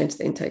need to change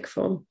the intake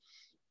form?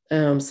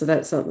 So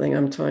that's something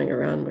I'm toying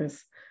around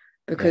with.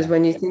 Because yeah,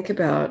 when you think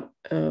about,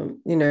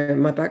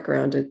 my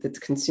background, it's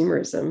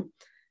consumerism,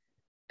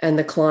 and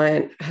the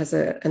client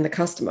and the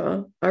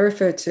customer, I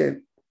refer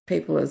to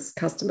people as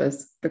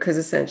customers because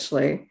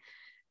essentially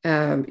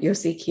you're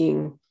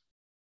seeking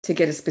to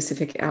get a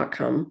specific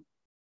outcome.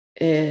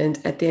 And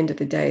at the end of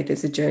the day,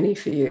 there's a journey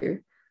for you.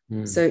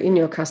 mm, So in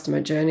your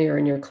customer journey or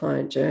in your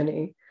client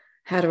journey,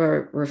 how do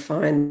I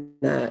refine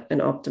that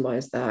and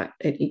optimize that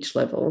at each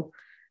level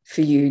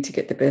for you to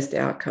get the best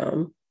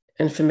outcome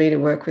and for me to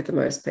work with the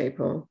most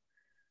people?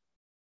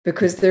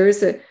 Because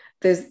there's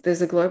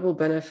a global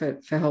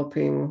benefit for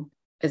helping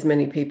as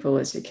many people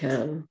as you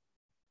can.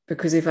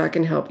 Because if I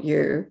can help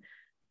you,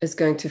 it's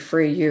going to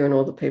free you and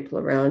all the people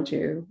around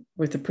you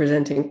with the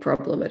presenting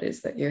problem it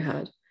is that you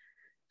had.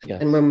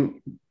 And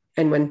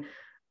yes,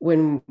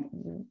 when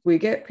we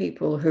get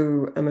people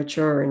who are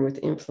mature and with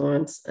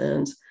influence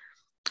and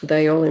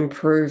they all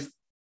improve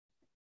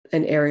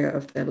an area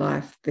of their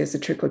life, there's a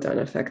trickle down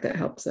effect that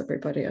helps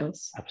everybody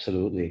else.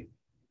 absolutely.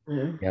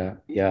 Yeah. Yeah,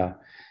 yeah.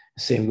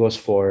 Same goes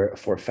for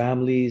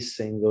families,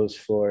 same goes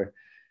for,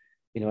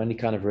 any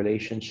kind of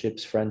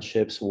relationships,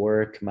 friendships,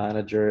 work,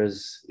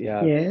 managers.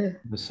 Yeah, Yeah.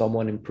 when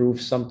someone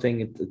improves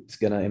something, it's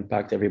gonna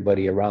impact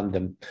everybody around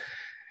them.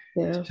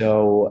 Yeah.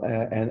 So,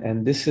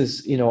 and this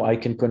is, I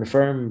can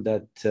confirm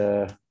that,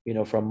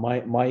 from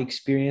my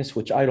experience,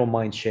 which I don't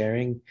mind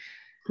sharing.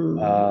 Hmm.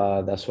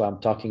 That's why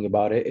I'm talking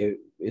about it.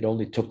 It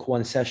only took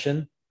one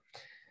session,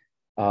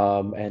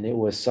 and it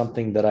was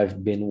something that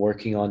I've been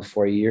working on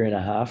for a year and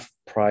a half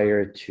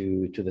prior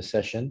to the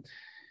session.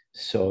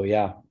 So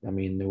yeah, I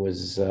mean, it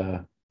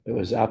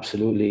was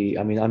absolutely.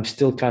 I mean, I'm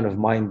still kind of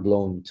mind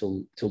blown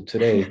till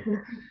today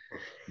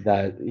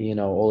that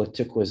all it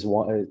took was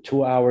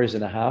 2 hours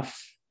and a half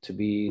to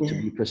be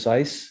Yeah.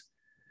 precise,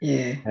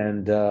 Yeah.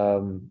 and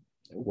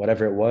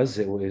whatever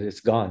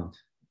it's gone.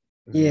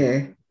 I mean,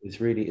 Yeah. it's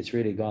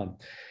really gone.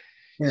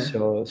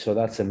 Yeah. So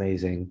that's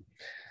amazing.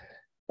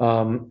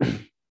 Um,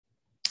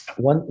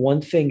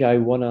 one thing I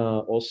wanna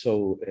also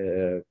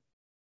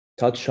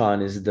touch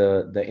on is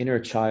the inner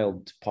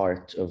child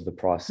part of the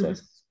process,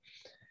 Mhm.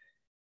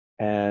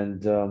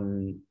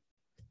 and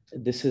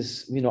this is,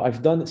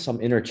 I've done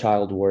some inner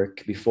child work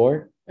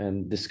before,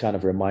 and this kind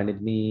of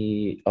reminded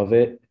me of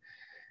it.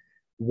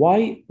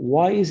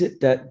 Why is it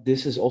that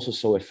this is also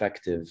so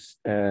effective?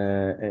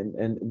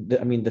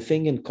 I mean, the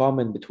thing in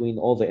common between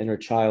all the inner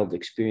child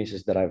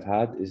experiences that I've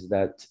had is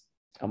that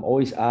I'm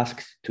always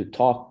asked to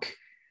talk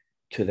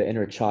to the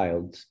inner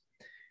child,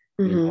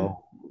 you Mhm.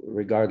 know,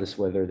 regardless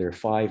whether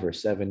they're 5 or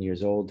 7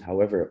 years old,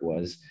 however it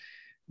was.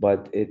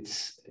 But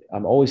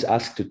I'm always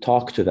asked to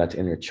talk to that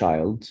inner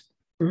child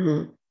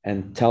Mhm.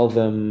 and tell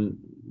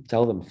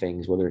them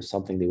things, whether it's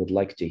something they would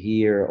like to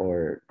hear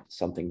or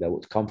something that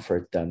would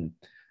comfort them.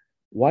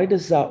 Why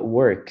does that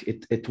work?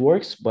 It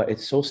works, but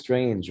it's so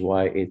strange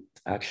why it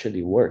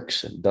actually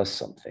works and does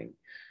something.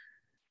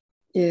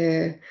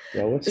 Yeah.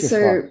 Yeah, what's your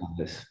thoughts So on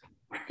this?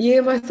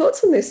 yeah, my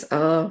thoughts on this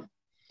are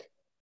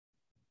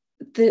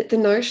the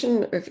notion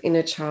of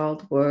inner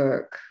child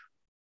work.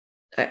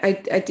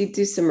 I did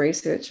do some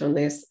research on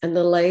this, and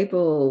the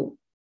label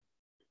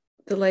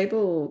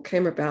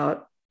came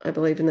about, I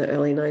believe, in the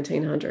early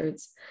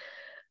 1900s.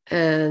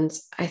 And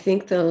I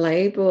think the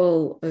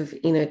label of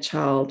inner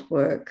child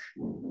work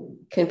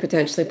can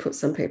potentially put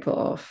some people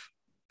off,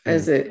 Mm,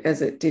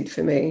 as it did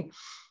for me.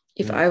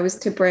 If mm, I was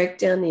to break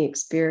down the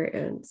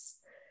experience,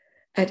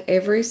 at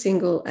every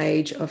single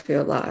age of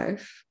your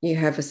life, you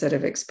have a set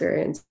of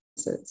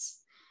experiences,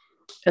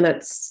 and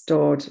that's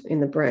stored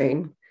in the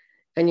brain.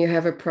 And you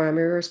have a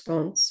primary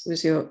response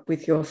with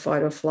your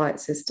fight or flight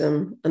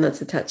system, and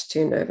that's attached to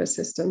your nervous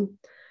system.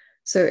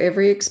 So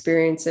every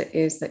experience it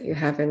is that you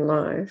have in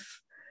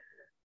life,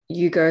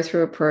 you go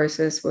through a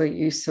process where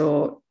you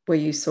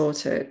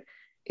sort it.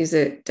 Is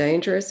it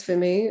dangerous for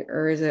me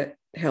or is it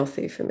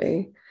healthy for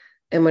me?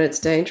 And when it's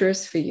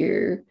dangerous for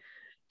you,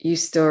 you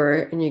store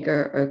it and you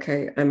go,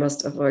 okay, I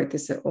must avoid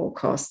this at all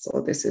costs,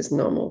 or this is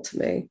normal to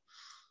me.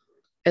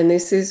 And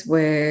this is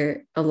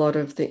where a lot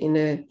of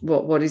the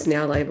what is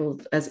now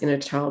labeled as inner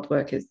child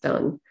work is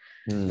done.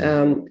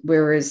 mm,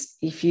 Whereas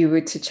if you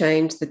were to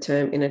change the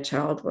term inner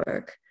child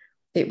work,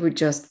 it would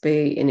just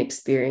be an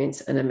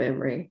experience and a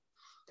memory.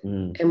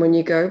 mm, And when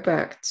you go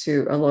back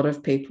to a lot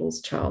of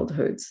people's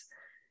childhoods,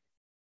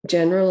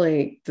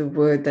 generally the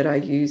word that I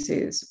use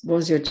is,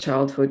 was your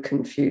childhood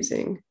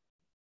confusing?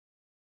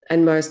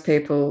 And most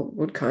people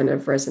would kind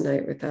of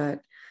resonate with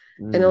that.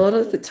 And a mm, lot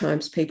of the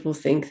times people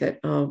think that,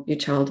 oh, your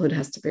childhood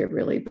has to be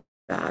really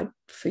bad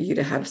for you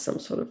to have some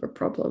sort of a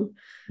problem.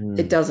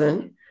 It mm,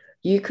 doesn't.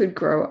 You could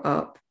grow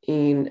up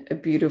in a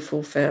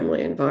beautiful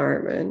family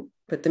environment,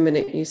 but the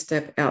minute you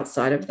step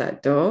outside of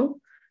that door,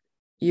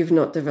 you've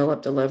not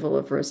developed a level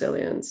of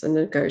resilience and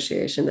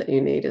negotiation that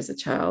you need as a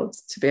child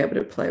to be able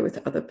to play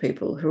with other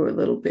people who are a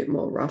little bit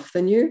more rough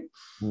than you.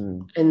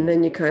 mm. And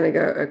then you kind of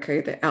go,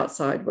 okay, the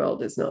outside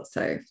world is not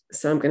safe,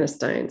 so I'm going to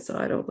stay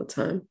inside all the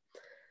time.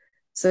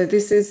 So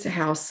this is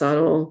how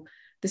subtle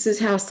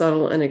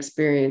an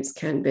experience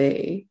can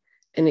be,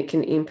 and it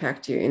can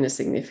impact you in a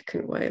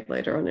significant way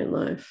later on in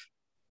life.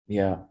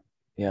 Yeah,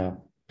 yeah.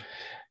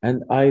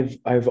 And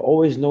I've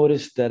always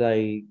noticed that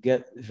I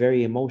get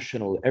very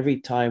emotional every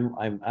time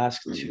I'm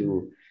asked Mm,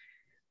 to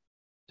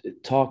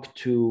talk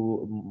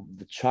to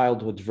the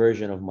childhood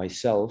version of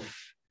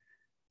myself.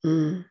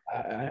 mm,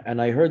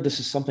 And I heard this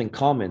is something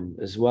common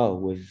as well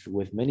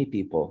with many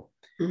people.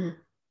 mm,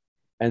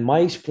 And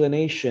my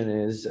explanation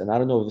is, and I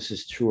don't know if this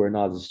is true or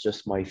not, it's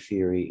just my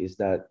theory, is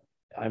that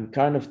I'm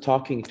kind of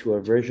talking to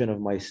a version of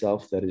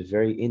myself that is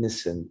very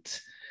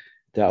innocent,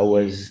 that yeah.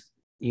 was,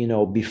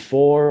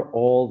 before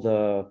all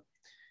the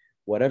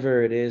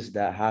whatever it is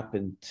that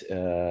happened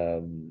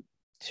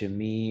to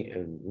me,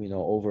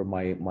 over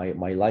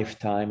my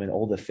lifetime, and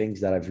all the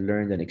things that I've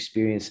learned and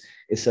experienced.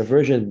 It's a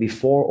version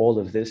before all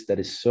of this that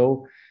is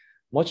so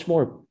much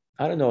more.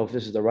 I don't know if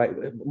this is the right,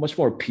 much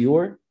more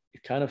pure.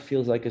 It kind of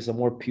feels like it's a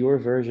more pure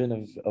version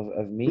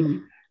of me,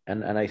 Mm,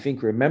 and I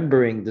think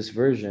remembering this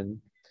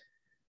version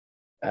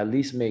at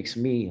least makes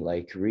me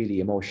like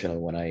really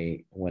emotional when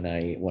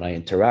I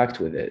interact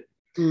with it.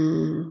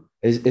 mm.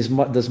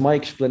 Does my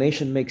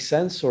explanation make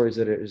sense, or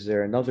is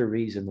there another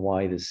reason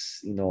why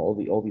this,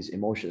 all these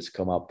emotions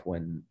come up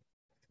when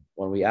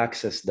we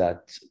access that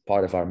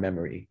part of our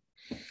memory?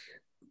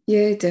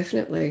 Yeah,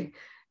 definitely.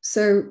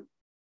 So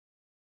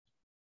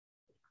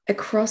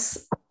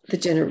across the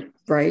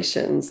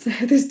generations,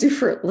 there's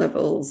different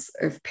levels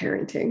of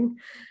parenting.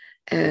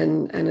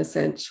 And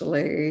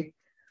essentially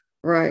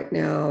right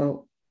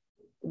now,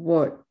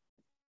 what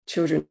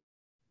children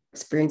are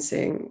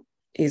experiencing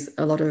is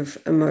a lot of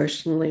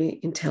emotionally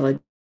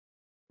intelligent,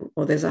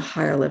 or there's a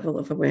higher level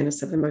of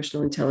awareness of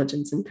emotional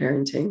intelligence in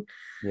parenting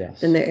than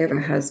Yes, there ever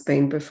has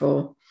been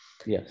before.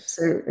 yes.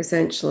 So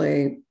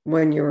essentially,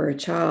 when you were a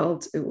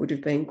child, it would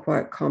have been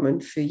quite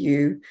common for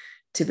you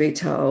to be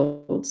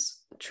told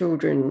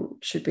children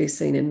should be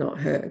seen and not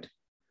heard.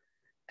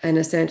 And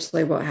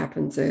essentially, what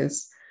happens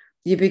is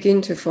you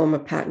begin to form a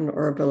pattern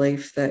or a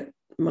belief that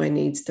my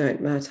needs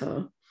don't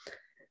matter.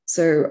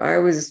 So I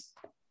was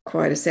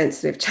quite a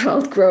sensitive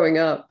child growing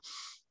up.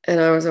 And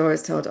I was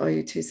always told, oh,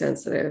 you're too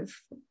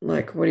sensitive.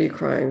 Like, what are you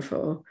crying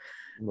for?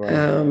 Right.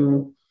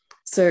 Um,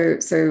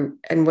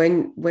 and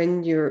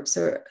when you're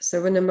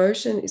so an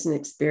emotion is an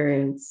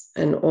experience,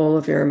 and all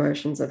of your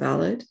emotions are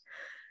valid.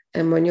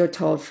 And when you're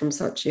told from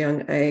such a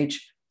young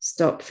age,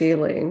 stop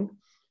feeling,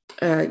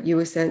 you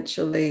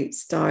essentially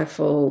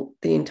stifle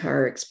the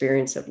entire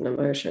experience of an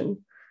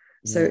emotion.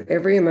 So Mm,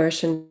 every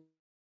emotion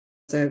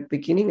has a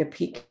beginning, a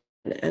peak,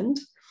 and an end.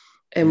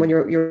 And when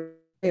mm. you're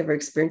ever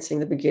experiencing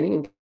the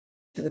beginning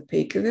to the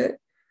peak of it,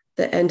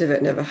 the end of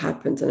it never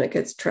happens and it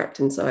gets trapped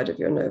inside of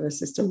your nervous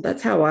system.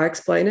 That's how I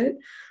explain it.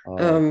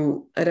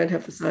 Oh, I don't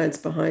have the science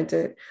behind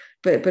it,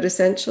 but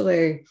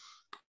essentially,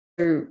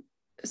 so,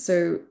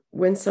 so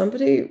when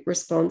somebody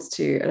responds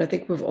to you, and I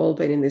think we've all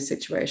been in this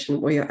situation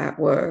where you're at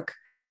work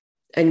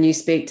and you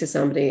speak to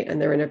somebody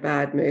and they're in a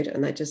bad mood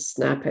and they just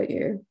snap at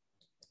you,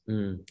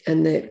 mm,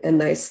 and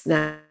they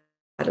snap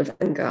out of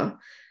anger,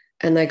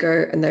 and they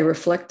go and they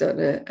reflect on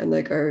it and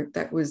they go,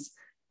 that was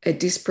a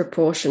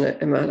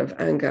disproportionate amount of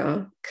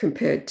anger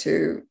compared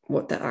to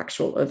what the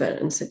actual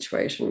event and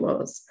situation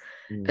was.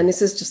 And mm,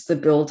 this is just the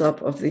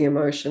buildup of the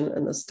emotion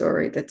and the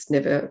story that's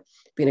never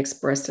been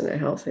expressed in a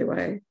healthy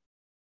way.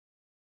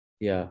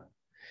 Yeah.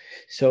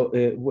 So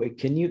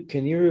can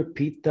you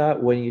repeat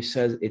that when you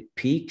said it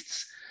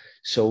peaked?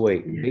 So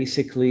wait, Yeah.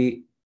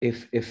 basically,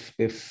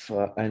 if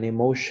an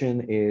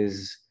emotion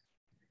is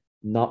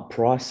not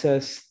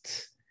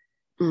processed,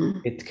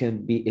 Mm. it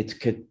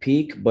could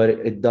peak, but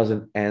it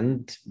doesn't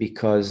end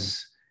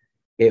because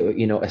it,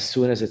 you know, as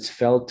soon as it's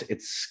felt,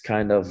 it's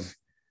kind of Yeah.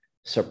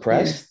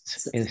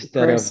 suppressed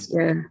instead of Suppressed.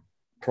 Yeah.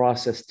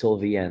 processed till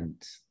the end,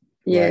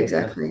 Yeah, right?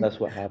 exactly. That's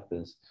what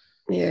happens.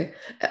 Yeah.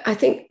 I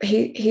think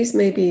he's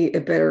maybe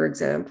a better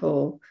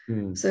example.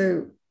 Mm.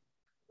 So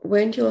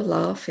when you're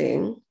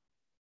laughing,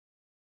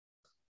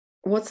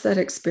 what's that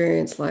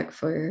experience like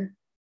for you?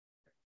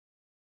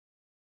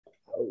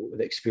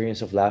 The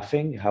experience of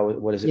laughing,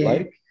 what is it Yeah.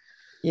 like?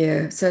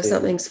 Yeah. So if It,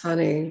 something's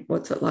funny,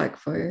 what's it like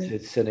for you?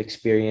 it's an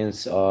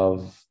experience of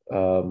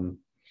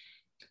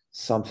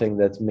something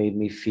that made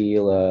me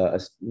feel a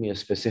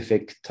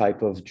specific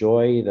type of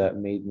joy that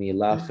made me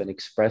laugh Mm. and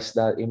express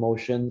that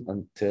emotion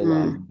until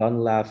Mm. I'm done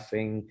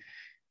laughing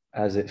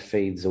as it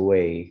fades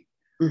away.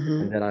 And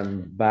Mm-hmm. then I'm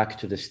back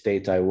to the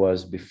state I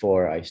was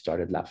before I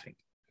started laughing.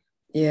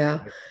 Yeah.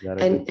 Is that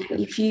a good And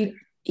description?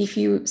 if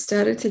you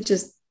started to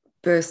just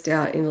burst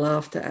out in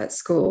laughter at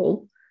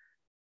school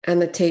and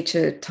the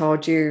teacher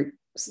told you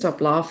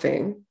stop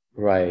laughing,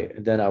 Right.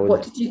 And then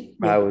what did you,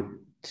 I yeah. would,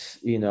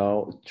 you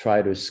know,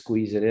 try to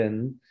squeeze it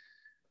in.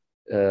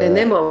 And Uh,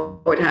 then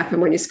what would happen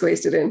when you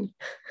squeezed it in?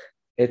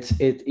 it's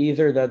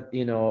either that,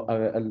 you know,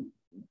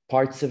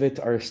 parts of it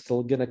are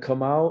still gonna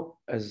come out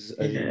as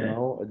you Yeah.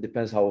 know, it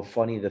depends how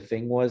funny the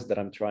thing was that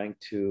I'm trying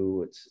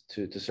to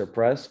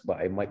suppress, but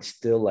I might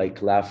still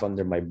like laugh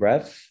under my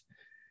breath.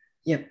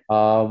 Yep.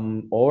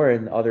 Or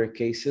in other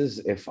cases,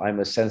 if I'm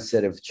a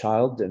sensitive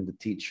child and the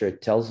teacher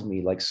tells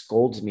me, like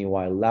scolds me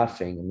while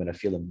laughing, I'm gonna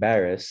feel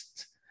embarrassed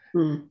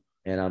Mm.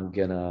 and I'm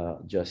gonna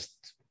just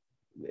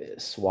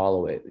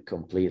swallow it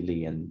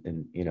completely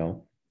and you know,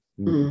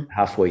 Mm.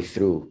 halfway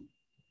through.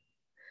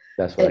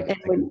 That's what I And, can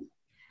and think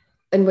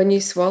of. when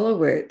you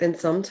swallow it, then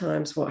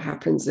sometimes what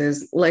happens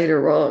is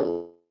later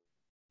on,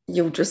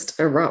 you'll just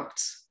erupt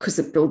because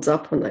it builds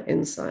up on the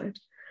inside.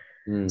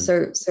 Mm,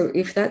 So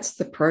if that's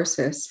the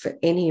process for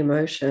any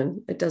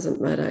emotion, it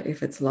doesn't matter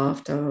if it's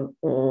laughter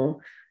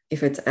or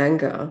if it's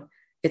anger,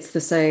 it's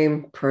the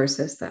same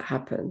process that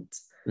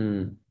happens.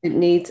 mm, It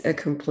needs a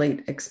complete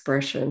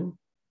expression,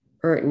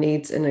 or it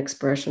needs an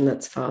expression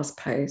that's fast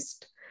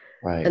paced.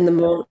 And right. the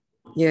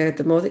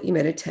more that you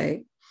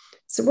meditate.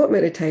 So what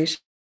meditation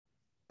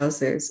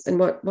does is, and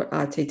what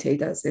RTT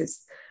does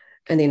is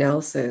an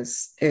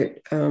analysis.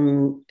 It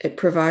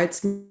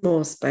provides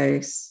more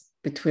space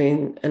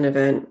between an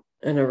event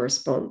and a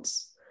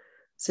response.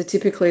 So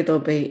typically there'll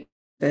be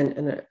an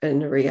event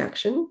and a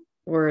reaction,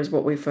 whereas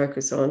what we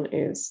focus on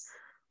is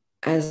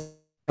as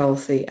a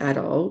healthy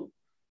adult,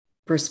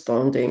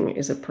 responding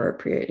is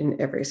appropriate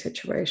in every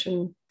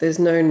situation. There's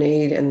no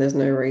need and there's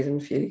no reason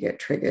for you to get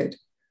triggered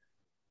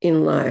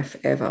in life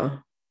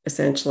ever,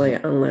 essentially,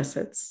 unless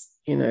it's,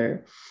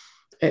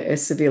 a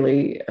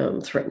severely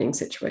threatening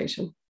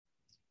situation.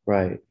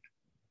 Right.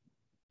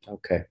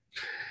 Okay.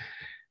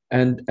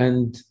 And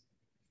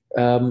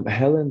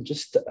Helen,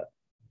 just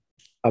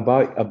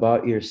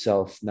about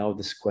yourself. Now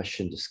this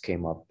question just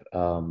came up.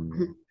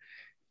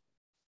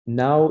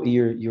 Now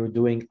you're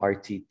doing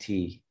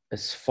RTT.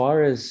 As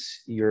far as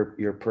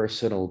your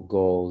personal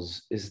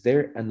goals, is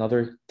there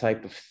another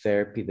type of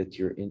therapy that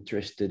you're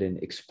interested in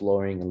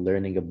exploring and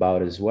learning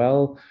about as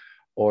well?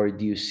 Or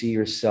do you see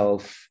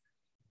yourself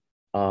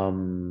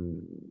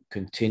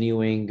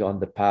continuing on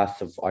the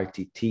path of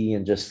RTT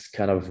and just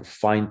kind of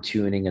fine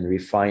tuning and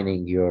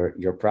refining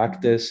your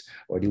practice,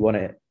 or do you want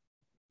to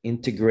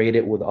integrate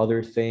it with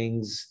other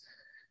things?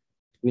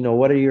 You know,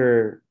 what are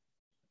your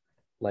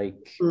like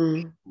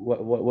Mm,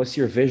 what's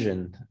your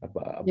vision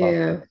about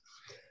yeah.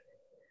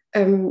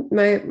 that?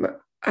 My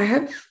I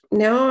have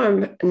now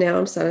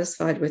I'm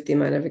satisfied with the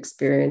amount of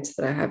experience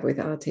that I have with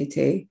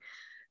RTT.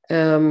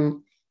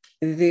 Um,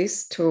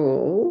 this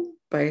tool,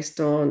 based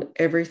on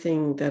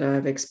everything that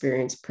I've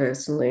experienced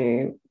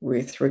personally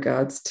with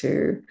regards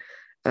to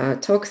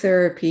talk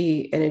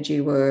therapy, energy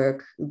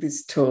work,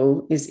 this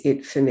tool is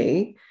it for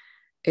me.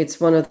 It's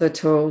one of the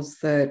tools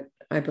that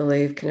I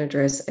believe can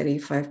address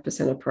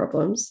 85% of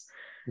problems.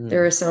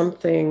 There are Mm, some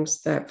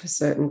things that for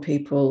certain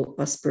people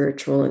are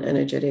spiritual and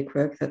energetic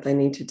work that they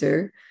need to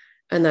do.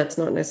 And that's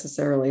not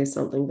necessarily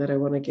something that I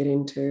want to get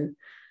into.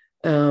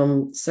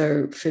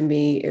 So for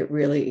me, it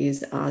really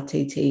is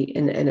RTT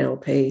and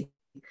NLP.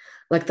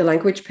 Like the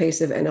language piece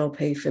of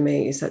NLP for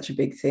me is such a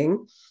big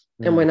thing.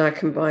 And mm, when I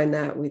combine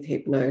that with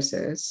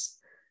hypnosis,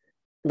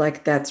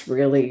 like that's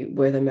really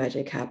where the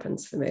magic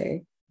happens for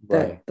me.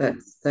 right.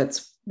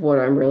 That's what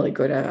I'm really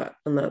good at,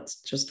 and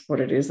that's just what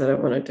it is that I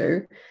want to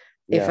do.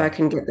 If I Yeah.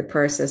 can get the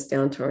process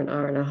down to an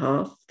hour and a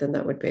half, then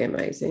that would be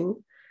amazing.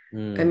 I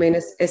Mm, mean,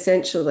 it's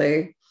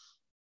essentially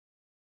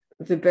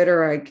the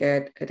better I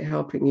get at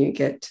helping you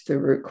get to the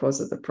root cause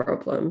of the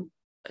problem,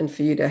 and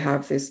for you to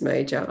have this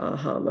major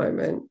aha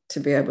moment to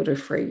be able to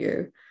free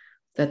you,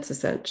 That's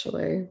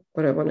essentially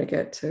what I want to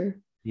get to.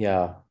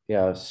 Yeah,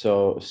 yeah.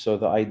 So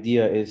the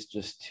idea is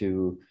just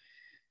to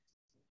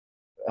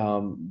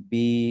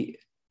be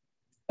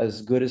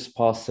as good as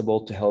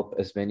possible to help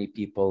as many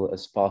people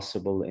as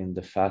possible in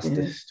the Yeah.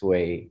 fastest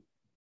way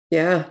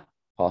Yeah.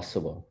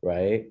 possible,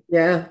 right?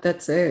 Yeah,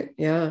 that's it.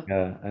 Yeah.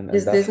 Yeah, and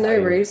There's that's there's how no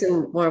you.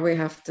 reason why we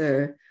have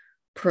to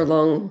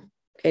prolong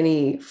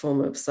any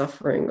form of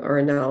suffering or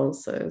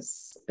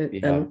analysis.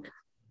 Yeah.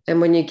 And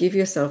when you give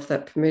yourself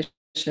that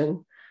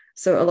permission,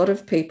 so a lot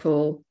of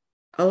people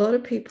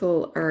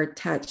are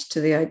attached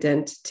to the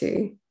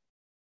identity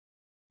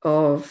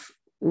of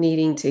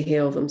needing to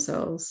heal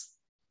themselves.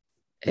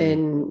 Mm,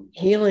 And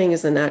healing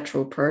is a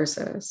natural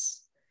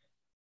process.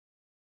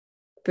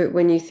 But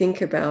when you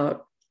think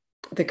about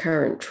the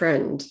current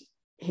trend,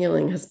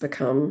 healing has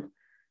become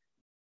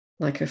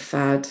like a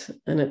fad,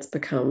 and it's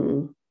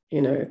become,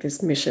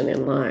 this mission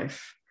in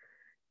life.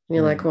 And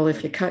you're like, mm, well,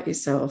 if you cut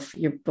yourself,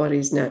 your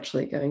body's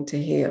naturally going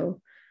to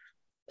heal.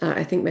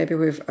 I think maybe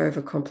we've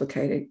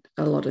overcomplicated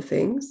a lot of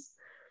things,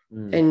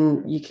 mm.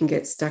 and you can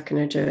get stuck in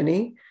a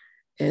journey.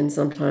 And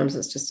sometimes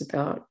it's just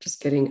about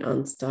just getting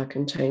unstuck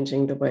and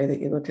changing the way that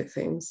you look at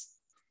things.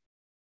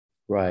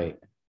 Right,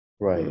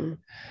 right. Mm,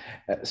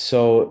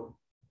 So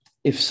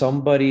if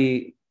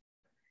somebody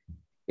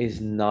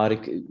is not,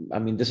 I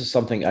mean, this is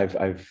something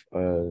I've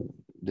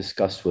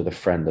discussed with a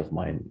friend of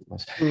mine.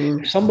 If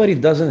mm, somebody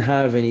doesn't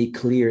have any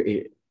clear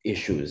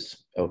issues,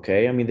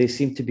 okay, I mean, they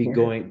seem to be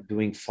yeah.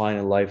 doing fine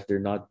in life. They're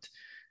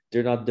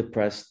not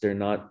depressed.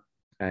 They're not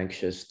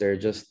anxious. They're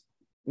just,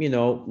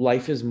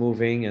 life is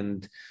moving,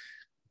 and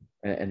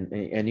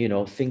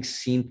things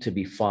seem to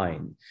be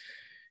fine.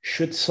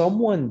 Should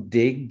someone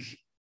dig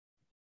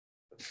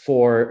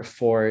for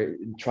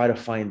try to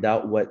find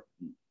out what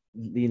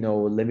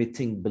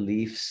limiting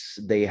beliefs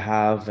they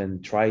have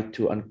and try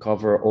to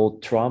uncover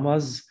old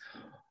traumas,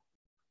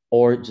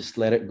 or just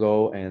let it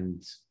go,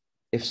 and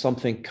if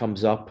something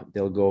comes up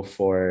they'll go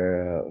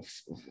for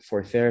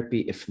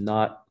therapy? If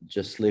not,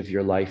 just live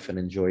your life and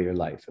enjoy your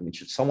life? I mean,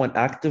 should someone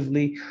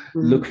actively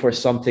look Mm. for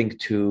something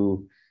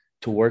to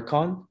work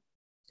on,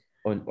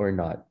 or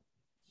not?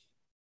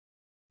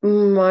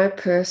 My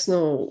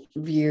personal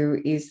view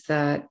is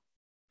that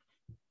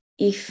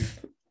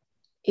if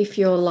if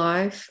your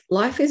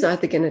life is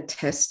either going to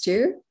test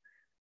you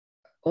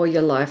or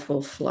your life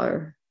will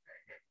flow.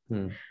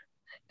 Hmm.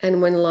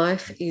 And when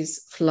life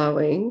is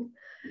flowing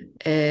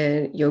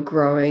and you're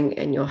growing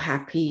and you're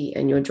happy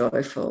and you're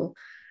joyful.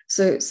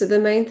 So the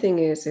main thing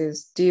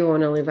is do you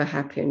want to live a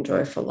happy and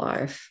joyful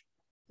life?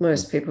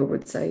 Most people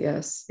would say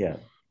yes. Yeah,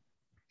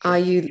 Are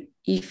sure. you,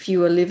 if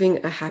you are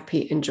living a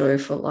happy and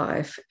joyful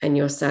life and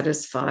you're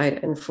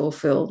satisfied and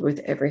fulfilled with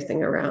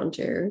everything around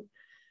you,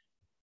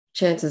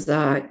 chances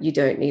are you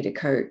don't need a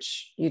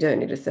coach, you don't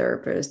need a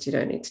therapist, you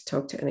don't need to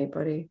talk to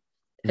anybody.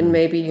 And Hmm.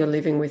 maybe you're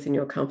living within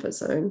your comfort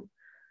zone.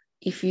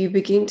 If you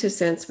begin to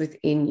sense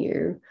within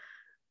you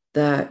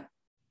that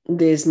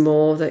there's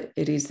more that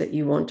it is that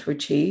you want to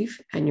achieve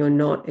and you're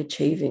not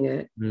achieving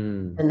it,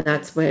 Hmm. and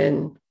that's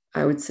when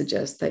I would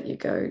suggest that you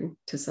go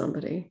to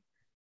somebody.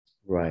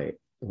 Right,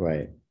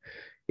 right.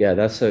 Yeah,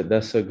 that's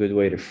a good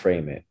way to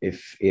frame it.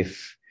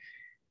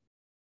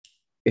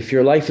 If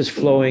your life is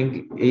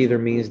flowing, either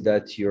means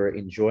that you're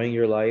enjoying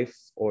your life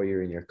or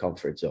you're in your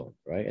comfort zone,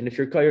 right? And if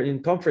you're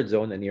in comfort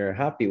zone and you're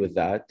happy with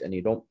that and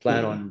you don't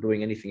plan Yeah. on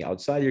doing anything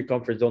outside your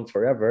comfort zone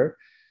forever,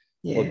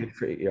 well, Yeah. good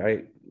for you,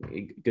 right?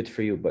 Good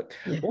for you. But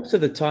Yeah. most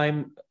of the time,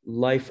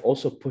 life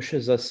also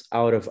pushes us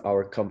out of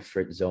our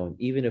comfort zone,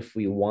 even if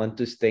we want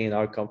to stay in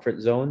our comfort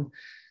zone.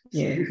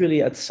 Yeah.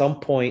 Usually, at some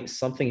point,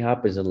 something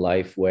happens in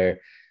life where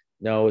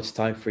no, it's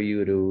time for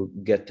you to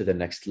get to the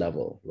next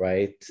level,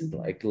 right?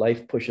 Like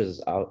life pushes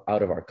us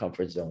out of our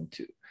comfort zone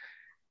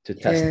to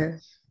test Yeah.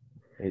 us.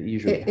 It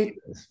usually It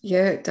happens.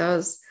 yeah, it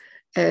does.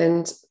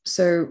 And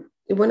so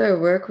when I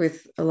work with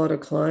a lot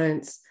of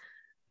clients,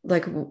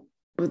 like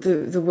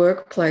the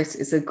workplace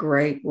is a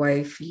great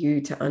way for you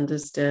to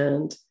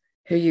understand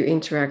who you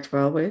interact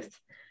well with,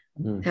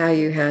 Mm, how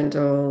you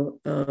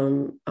handle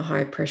a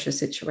high pressure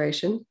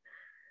situation,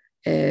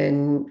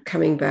 and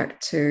coming back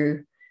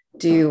to,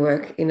 do you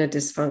work in a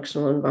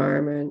dysfunctional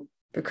environment?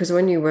 Because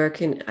when you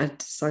work in a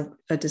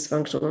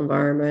dysfunctional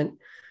environment,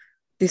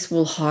 this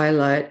will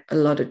highlight a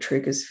lot of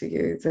triggers for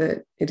you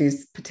that it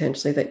is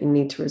potentially that you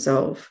need to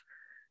resolve.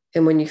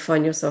 And when you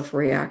find yourself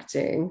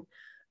reacting,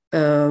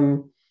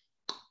 um,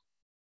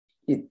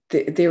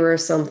 there are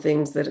some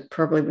things that are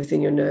probably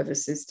within your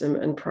nervous system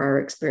and prior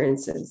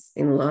experiences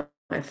in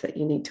life that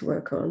you need to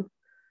work on.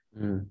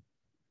 mm.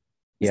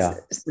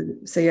 So,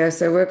 Yeah, yeah,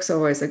 so work's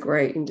always a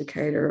great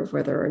indicator of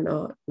whether or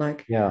not,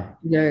 like, yeah,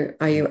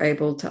 are you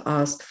able to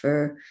ask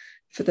for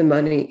the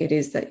money it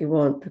is that you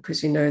want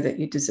because you know that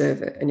you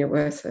deserve it and you're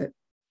worth it?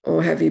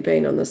 Or have you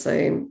been on the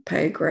same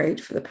pay grade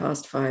for the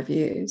past 5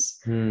 years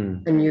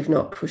mm, and you've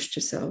not pushed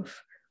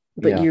yourself,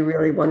 but yeah, you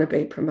really want to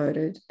be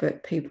promoted,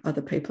 but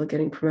other people are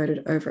getting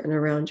promoted over and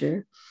around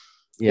you?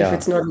 If yeah,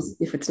 it's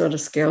not a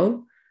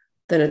skill,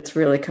 then it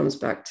really comes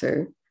back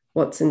to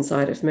what's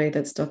inside of me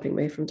that's stopping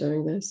me from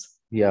doing this.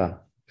 yeah.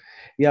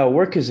 Yeah,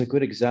 work is a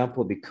good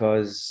example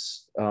because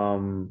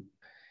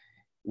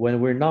when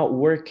we're not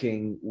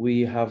working, we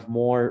have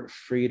more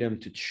freedom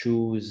to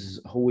choose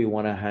who we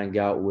want to hang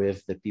out with,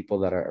 the people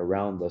that are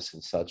around us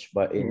and such.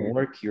 But in Yeah.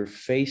 work, you're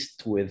faced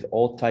with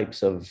all types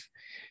of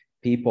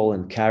people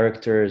and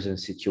characters and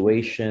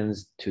situations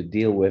to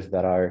deal with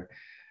that are,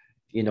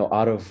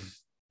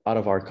 out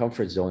of our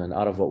comfort zone and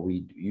out of what we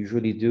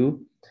usually do.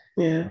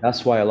 Yeah.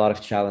 That's why a lot of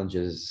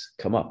challenges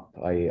come up.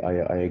 I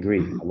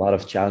agree. A Mhm. lot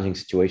of challenging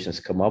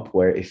situations come up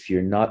where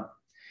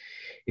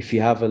if you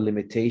have a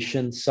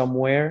limitation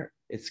somewhere,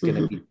 it's going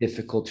to be Mhm.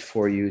 difficult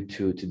for you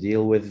to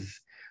deal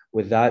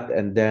with that.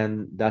 And then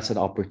that's an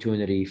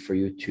opportunity for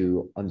you to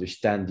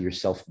understand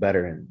yourself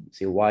better and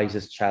say, why is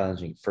this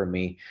challenging for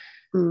me?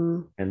 Mm.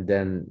 And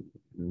then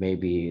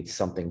maybe it's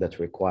something that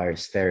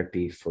requires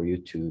therapy for you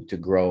to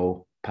grow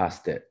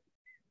past it,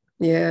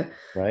 Yeah.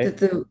 right?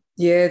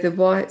 The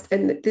why,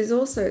 and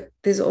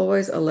there's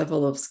always a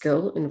level of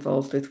skill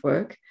involved with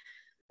work.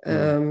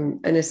 Mm,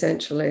 And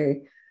essentially,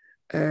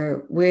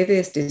 where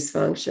there's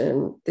dysfunction,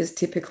 there's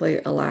typically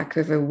a lack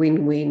of a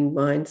win-win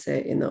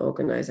mindset in the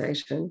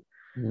organization.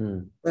 mm,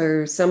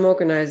 So some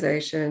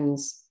organizations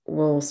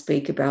will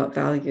speak about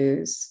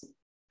values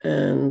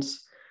and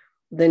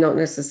they're not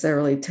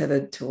necessarily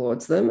tethered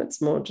towards them.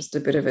 It's more just a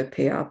bit of a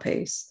PR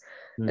piece.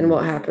 And mm,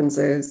 what happens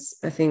is,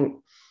 I think,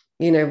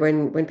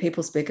 when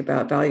people speak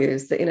about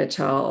values, the inner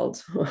child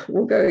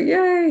will go,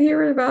 "Yeah, here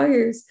are the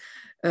values,"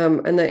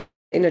 and the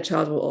inner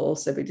child will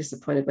also be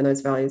disappointed when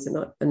those values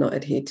are not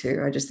adhered to.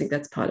 I just think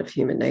that's part of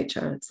human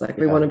nature. It's like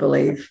we want yeah, to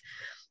believe,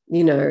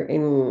 in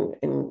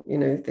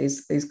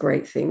these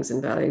great things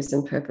and values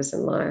and purpose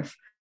in life.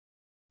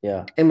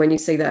 yeah, And when you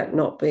see that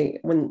not being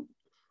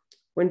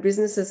when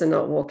businesses are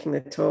not walking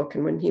the talk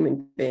and when human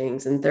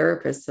beings and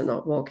therapists are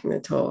not walking the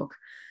talk,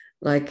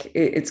 like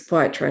it's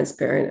quite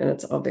transparent and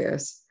it's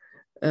obvious.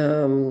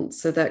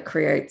 So that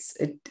creates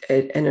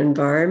an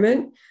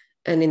environment,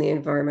 and in the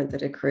environment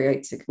that it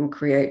creates, it can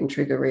create and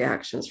trigger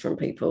reactions from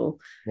people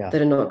yeah,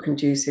 that are not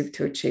conducive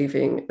to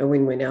achieving a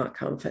win-win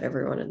outcome for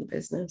everyone in the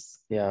business,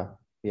 yeah,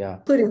 yeah,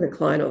 including the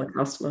client or the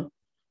customer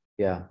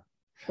yeah,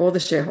 or the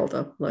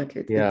shareholder. Like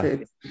yeah,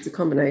 it's a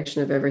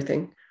combination of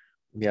everything.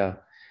 yeah.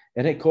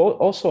 And it could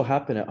also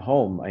happen at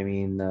home. I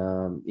mean,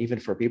 even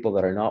for people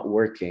that are not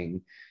working,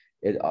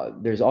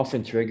 there's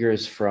often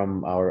triggers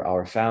from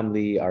our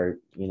family, our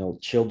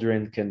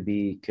children could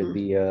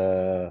be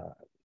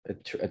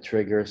a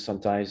trigger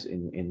sometimes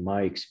in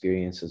my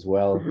experience as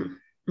well. Mhm.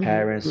 Mhm.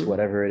 Parents, Mhm.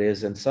 whatever it is,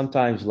 and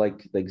sometimes, like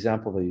the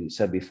example that you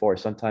said before,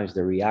 sometimes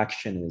the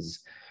reaction is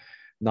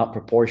not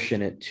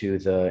proportionate to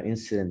the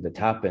incident that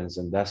happens,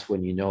 and that's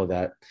when you know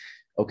that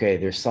okay,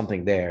 there's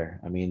something there.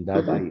 I mean,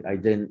 that Mhm. I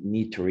didn't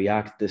need to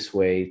react this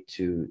way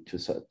to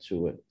a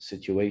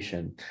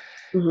situation.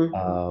 Mhm.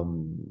 um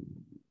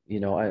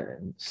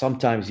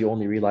Sometimes you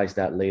only realize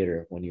that later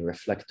when you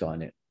reflect on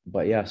it,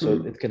 but yeah, so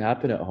Mhm. it can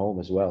happen at home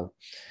as well.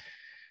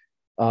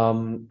 um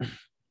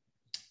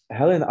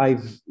Helen,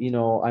 I've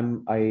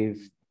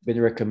been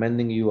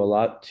recommending you a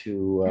lot to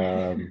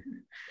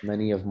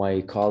many of my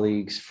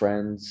colleagues,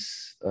 friends,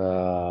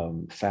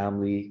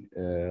 family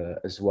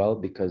as well,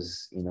 because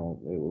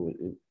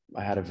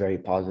I had a very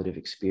positive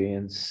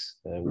experience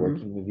Mhm.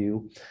 working with you.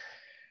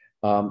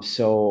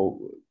 So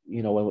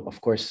of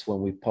course, when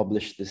we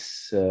publish this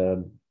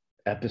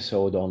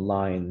episode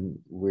online,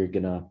 we're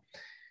gonna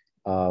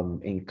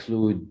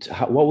include.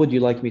 What would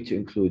you like me to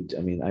include?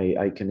 I mean,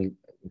 I can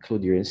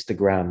include your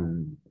Instagram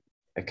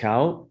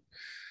account,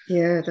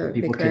 Yeah, that so would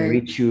be great.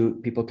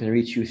 people can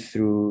reach you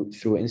through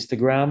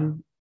Instagram,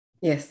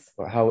 Yes.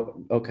 or how?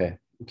 Okay,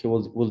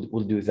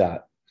 we'll do that.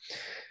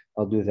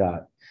 I'll do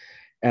that.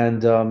 And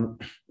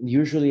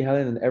usually,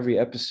 Helen, in every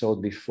episode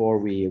before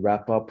we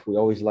wrap up, we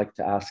always like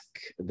to ask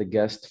the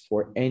guest for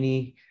any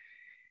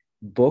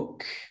book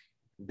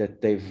that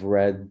they've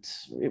read,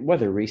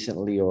 whether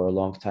recently or a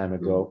long time Mhm.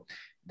 ago,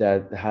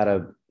 that had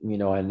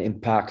an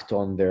impact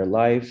on their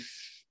life,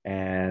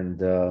 and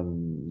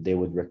they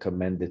would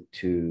recommend it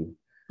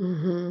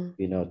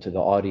Mhm. to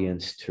the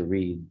audience to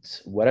read,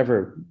 whatever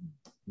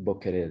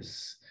book it is.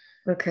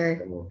 Okay.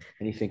 So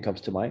anything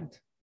comes to mind?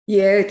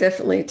 Yeah,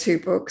 definitely two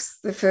books.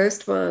 The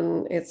first one,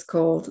 it's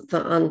called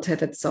The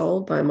Untethered Soul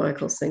by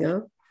Michael Singer.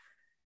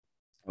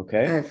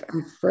 Okay. I've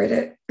read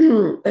it.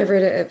 I've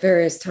read it at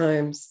various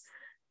times.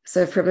 So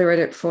I've probably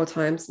read it 4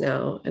 times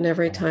now. And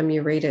every time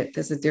you read it,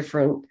 there's a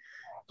different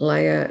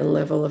layer and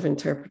level of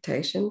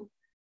interpretation.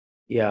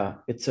 Yeah,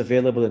 it's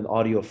available in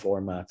audio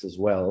formats as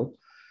well.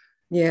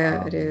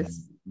 Yeah, it is.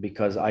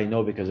 Because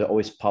it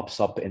always pops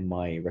up in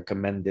my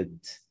recommended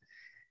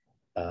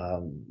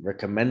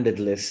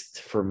list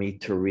for me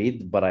to read,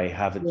 but I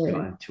haven't Yeah.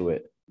 gotten to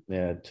it,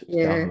 to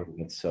Yeah. downloading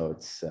it. So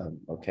it's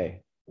okay.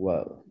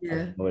 Well, I've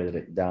Yeah. noted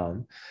it down.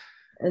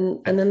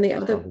 And then the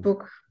other Um,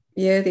 book,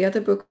 yeah, the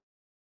other book,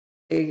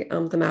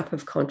 The Map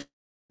of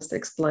Consciousness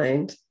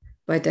Explained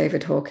by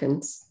David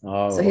Hawkins.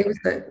 So oh, he was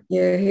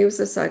okay. he was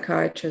a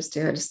psychiatrist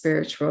who had a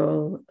spiritual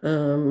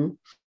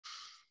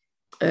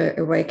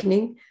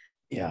awakening,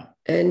 Yeah.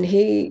 and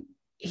he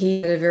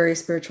he had a very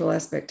spiritual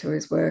aspect to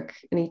his work,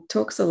 and he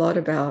talks a lot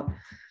about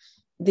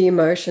the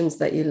emotions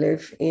that you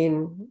live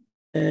in.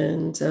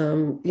 And,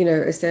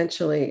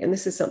 essentially, and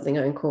this is something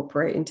I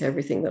incorporate into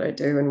everything that I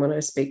do. And when I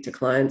speak to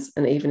clients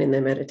and even in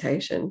their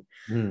meditation,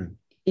 Mm.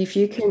 if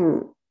you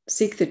can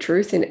seek the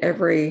truth in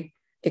every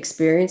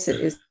experience it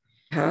is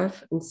you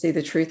have and see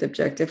the truth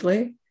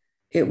objectively,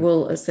 it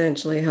will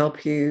essentially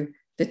help you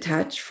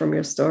detach from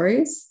your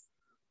stories,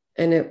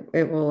 and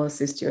it will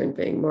assist you in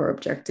being more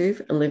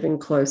objective and living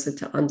closer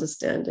to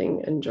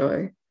understanding and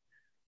joy.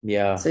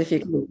 Yeah. So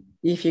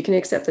if you can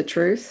accept the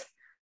truth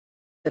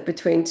that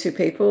between two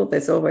people,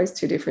 there's always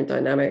two different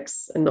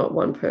dynamics and not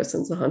one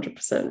person's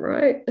 100%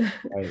 right,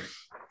 Right.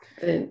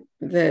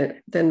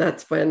 then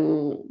that's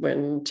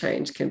when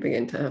change can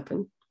begin to happen.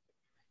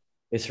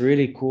 It's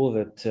really cool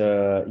that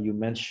you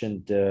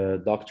mentioned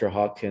Dr.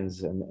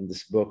 Hawkins and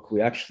this book. We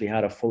actually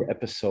had a full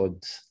episode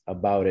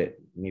about it,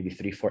 maybe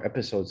 3-4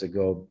 episodes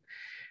ago.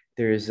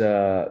 There's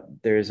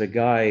a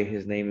guy.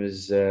 His name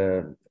is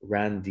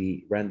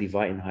Randy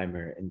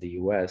Weitenheimer in the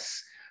U.S.,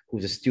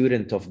 who's a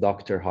student of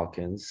Dr.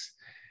 Hawkins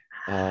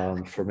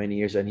for many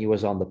years, and he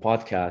was on the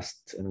podcast,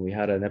 and we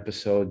had an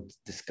episode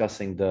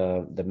discussing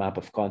the map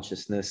of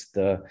consciousness,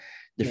 the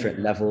different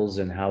levels,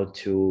 and how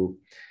to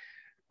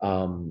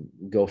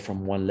go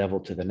from one level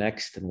to the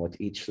next and what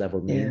each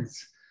level Yeah.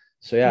 means.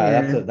 So yeah,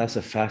 Yeah. that's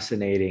a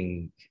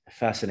fascinating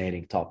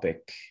topic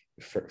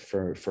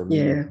for me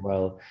as Yeah.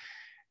 well.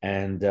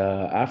 And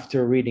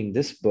after reading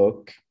this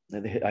book,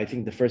 I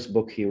think the first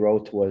book he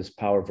wrote was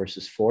Power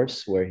versus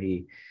Force, where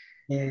he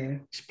Yeah.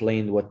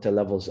 explained what the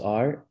levels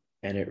are,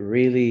 and it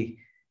really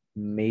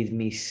made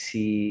me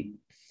see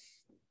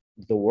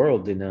the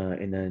world in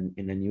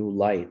a new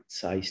light.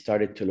 So I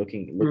started to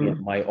looking at Mm.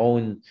 my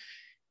own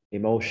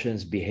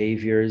emotions,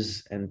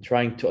 behaviors, and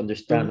trying to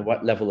understand Mm.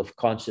 what level of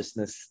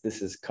consciousness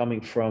this is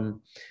coming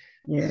from.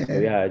 So Yeah.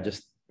 yeah, it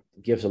just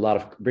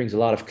brings a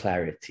lot of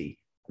clarity,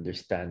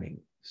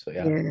 understanding. So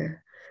yeah. Yeah.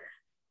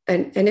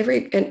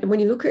 And when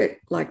you look at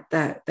like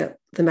that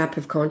the map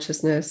of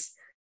consciousness,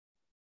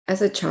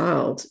 as a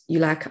child, you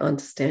lack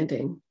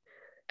understanding,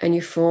 and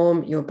you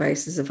form your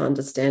basis of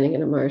understanding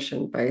and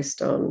emotion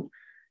based on,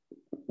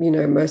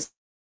 most of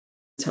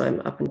the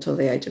time up until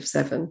the age of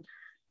 7.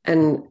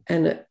 And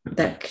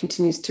that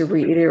continues to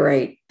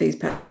reiterate, these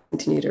patterns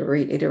continue to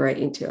reiterate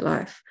into your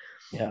life.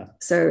 Yeah.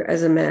 So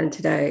as a man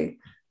today,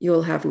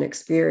 you'll have an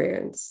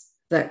experience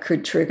that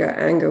could trigger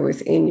anger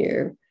within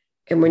you.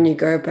 And when you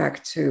go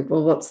back to,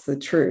 well, what's the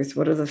truth?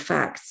 What are the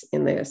facts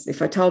in this?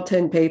 If I told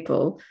 10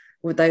 people,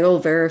 would they all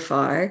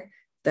verify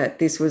that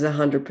this was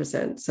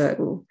 100%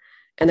 certain?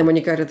 And then when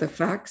you go to the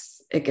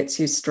facts, it gets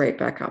you straight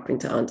back up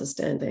into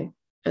understanding.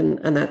 And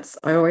that's,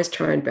 I always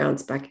try and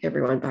bounce back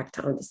everyone back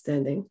to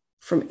understanding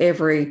from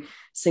every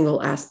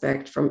single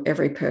aspect, from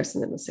every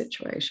person in the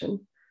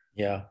situation.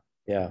 Yeah.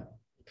 Yeah.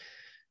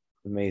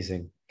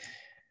 Amazing.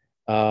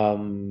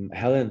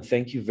 Helen,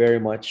 thank you very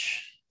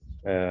much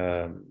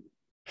um,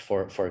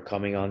 for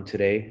coming on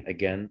today.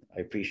 Again,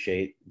 I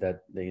appreciate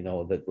that,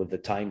 that with the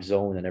time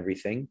zone and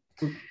everything.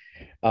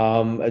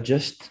 I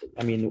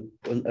mean,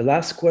 a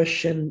last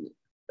question.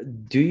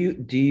 Do you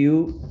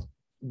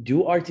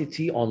do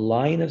RTT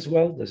online as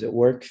well? Does it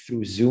work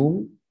through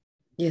Zoom?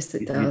 Yes,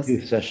 it You do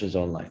does. sessions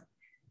online.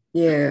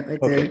 Yeah, I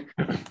Okay. do.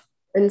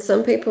 And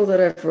some people that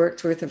I've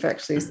worked with have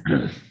actually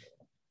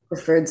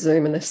preferred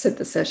Zoom, and they've said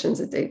the sessions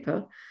are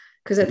deeper.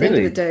 Because at the end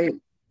of the Really? day,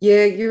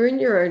 yeah, you're in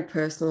your own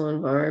personal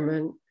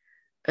environment,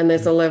 and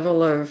there's a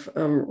level of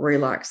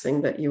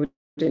relaxing that you would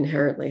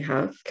inherently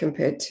have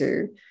compared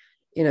to,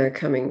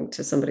 coming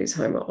to somebody's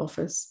home or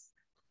office.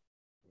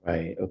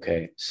 Right.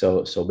 Okay.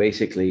 So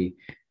basically,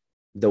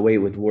 the way it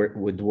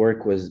would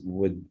work was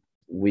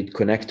we'd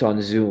connect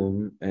on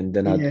Zoom, and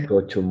then I'd Yeah, go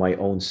to my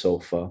own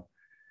sofa,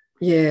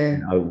 and yeah,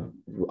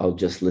 I'll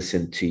just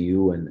listen to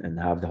you and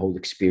have the whole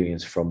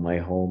experience from my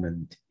home.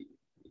 And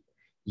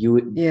you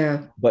would,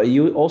 yeah, but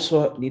you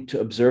also need to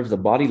observe the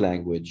body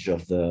language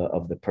of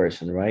the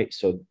person, right?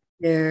 So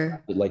yeah,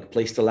 like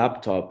place the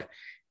laptop,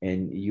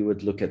 and you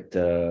would look at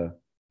the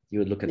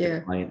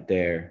yeah. client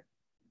there,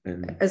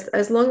 and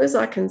As long as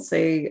I can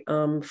see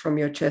from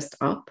your chest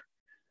up,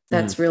 mm,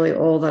 that's really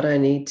all that I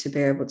need to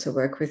be able to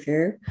work with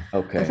you.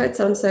 I've okay, had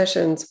some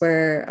sessions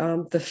where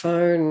the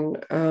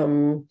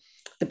phone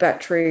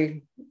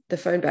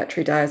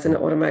battery dies and it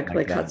my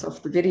automatically cuts God,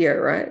 off the video,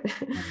 right?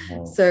 I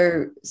know,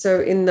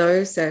 So in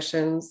those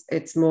sessions,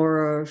 it's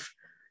more of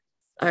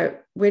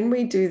when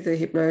we do the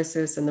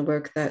hypnosis and the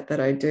work that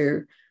I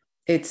do,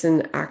 it's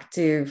an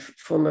active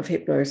form of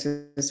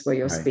hypnosis where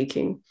you're right,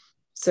 speaking.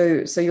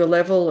 So your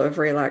level of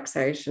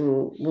relaxation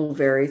will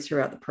vary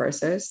throughout the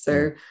process. mm,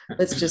 So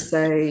let's just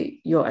say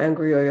you're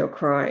angry or you're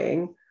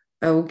crying.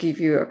 I will give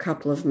you a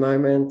couple of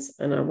moments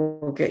and I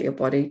will get your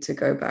body to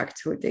go back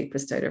to a deeper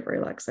state of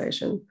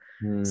relaxation.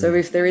 So mm,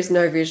 if there is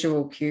no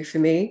visual cue for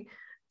me,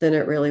 then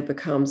it really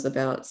becomes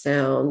about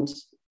sound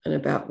and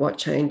about what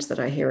change that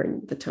I hear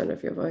in the tone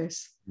of your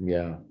voice.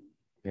 yeah,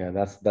 yeah.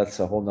 That's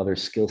a whole nother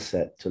skill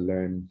set to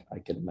learn. I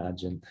can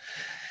imagine.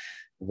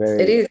 It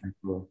Very is,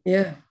 cool.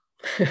 yeah.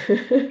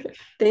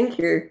 Thank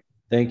you.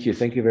 Thank you.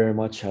 Thank you very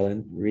much,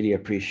 Helen. Really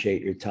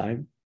appreciate your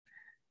time.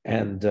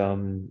 And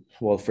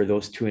well, for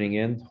those tuning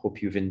in,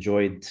 hope you've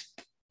enjoyed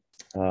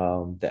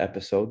the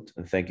episode.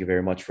 And thank you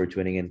very much for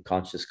tuning in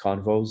Conscious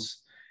Convos.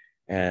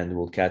 And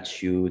we'll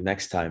catch you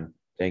next time.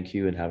 Thank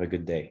you and have a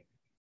good day.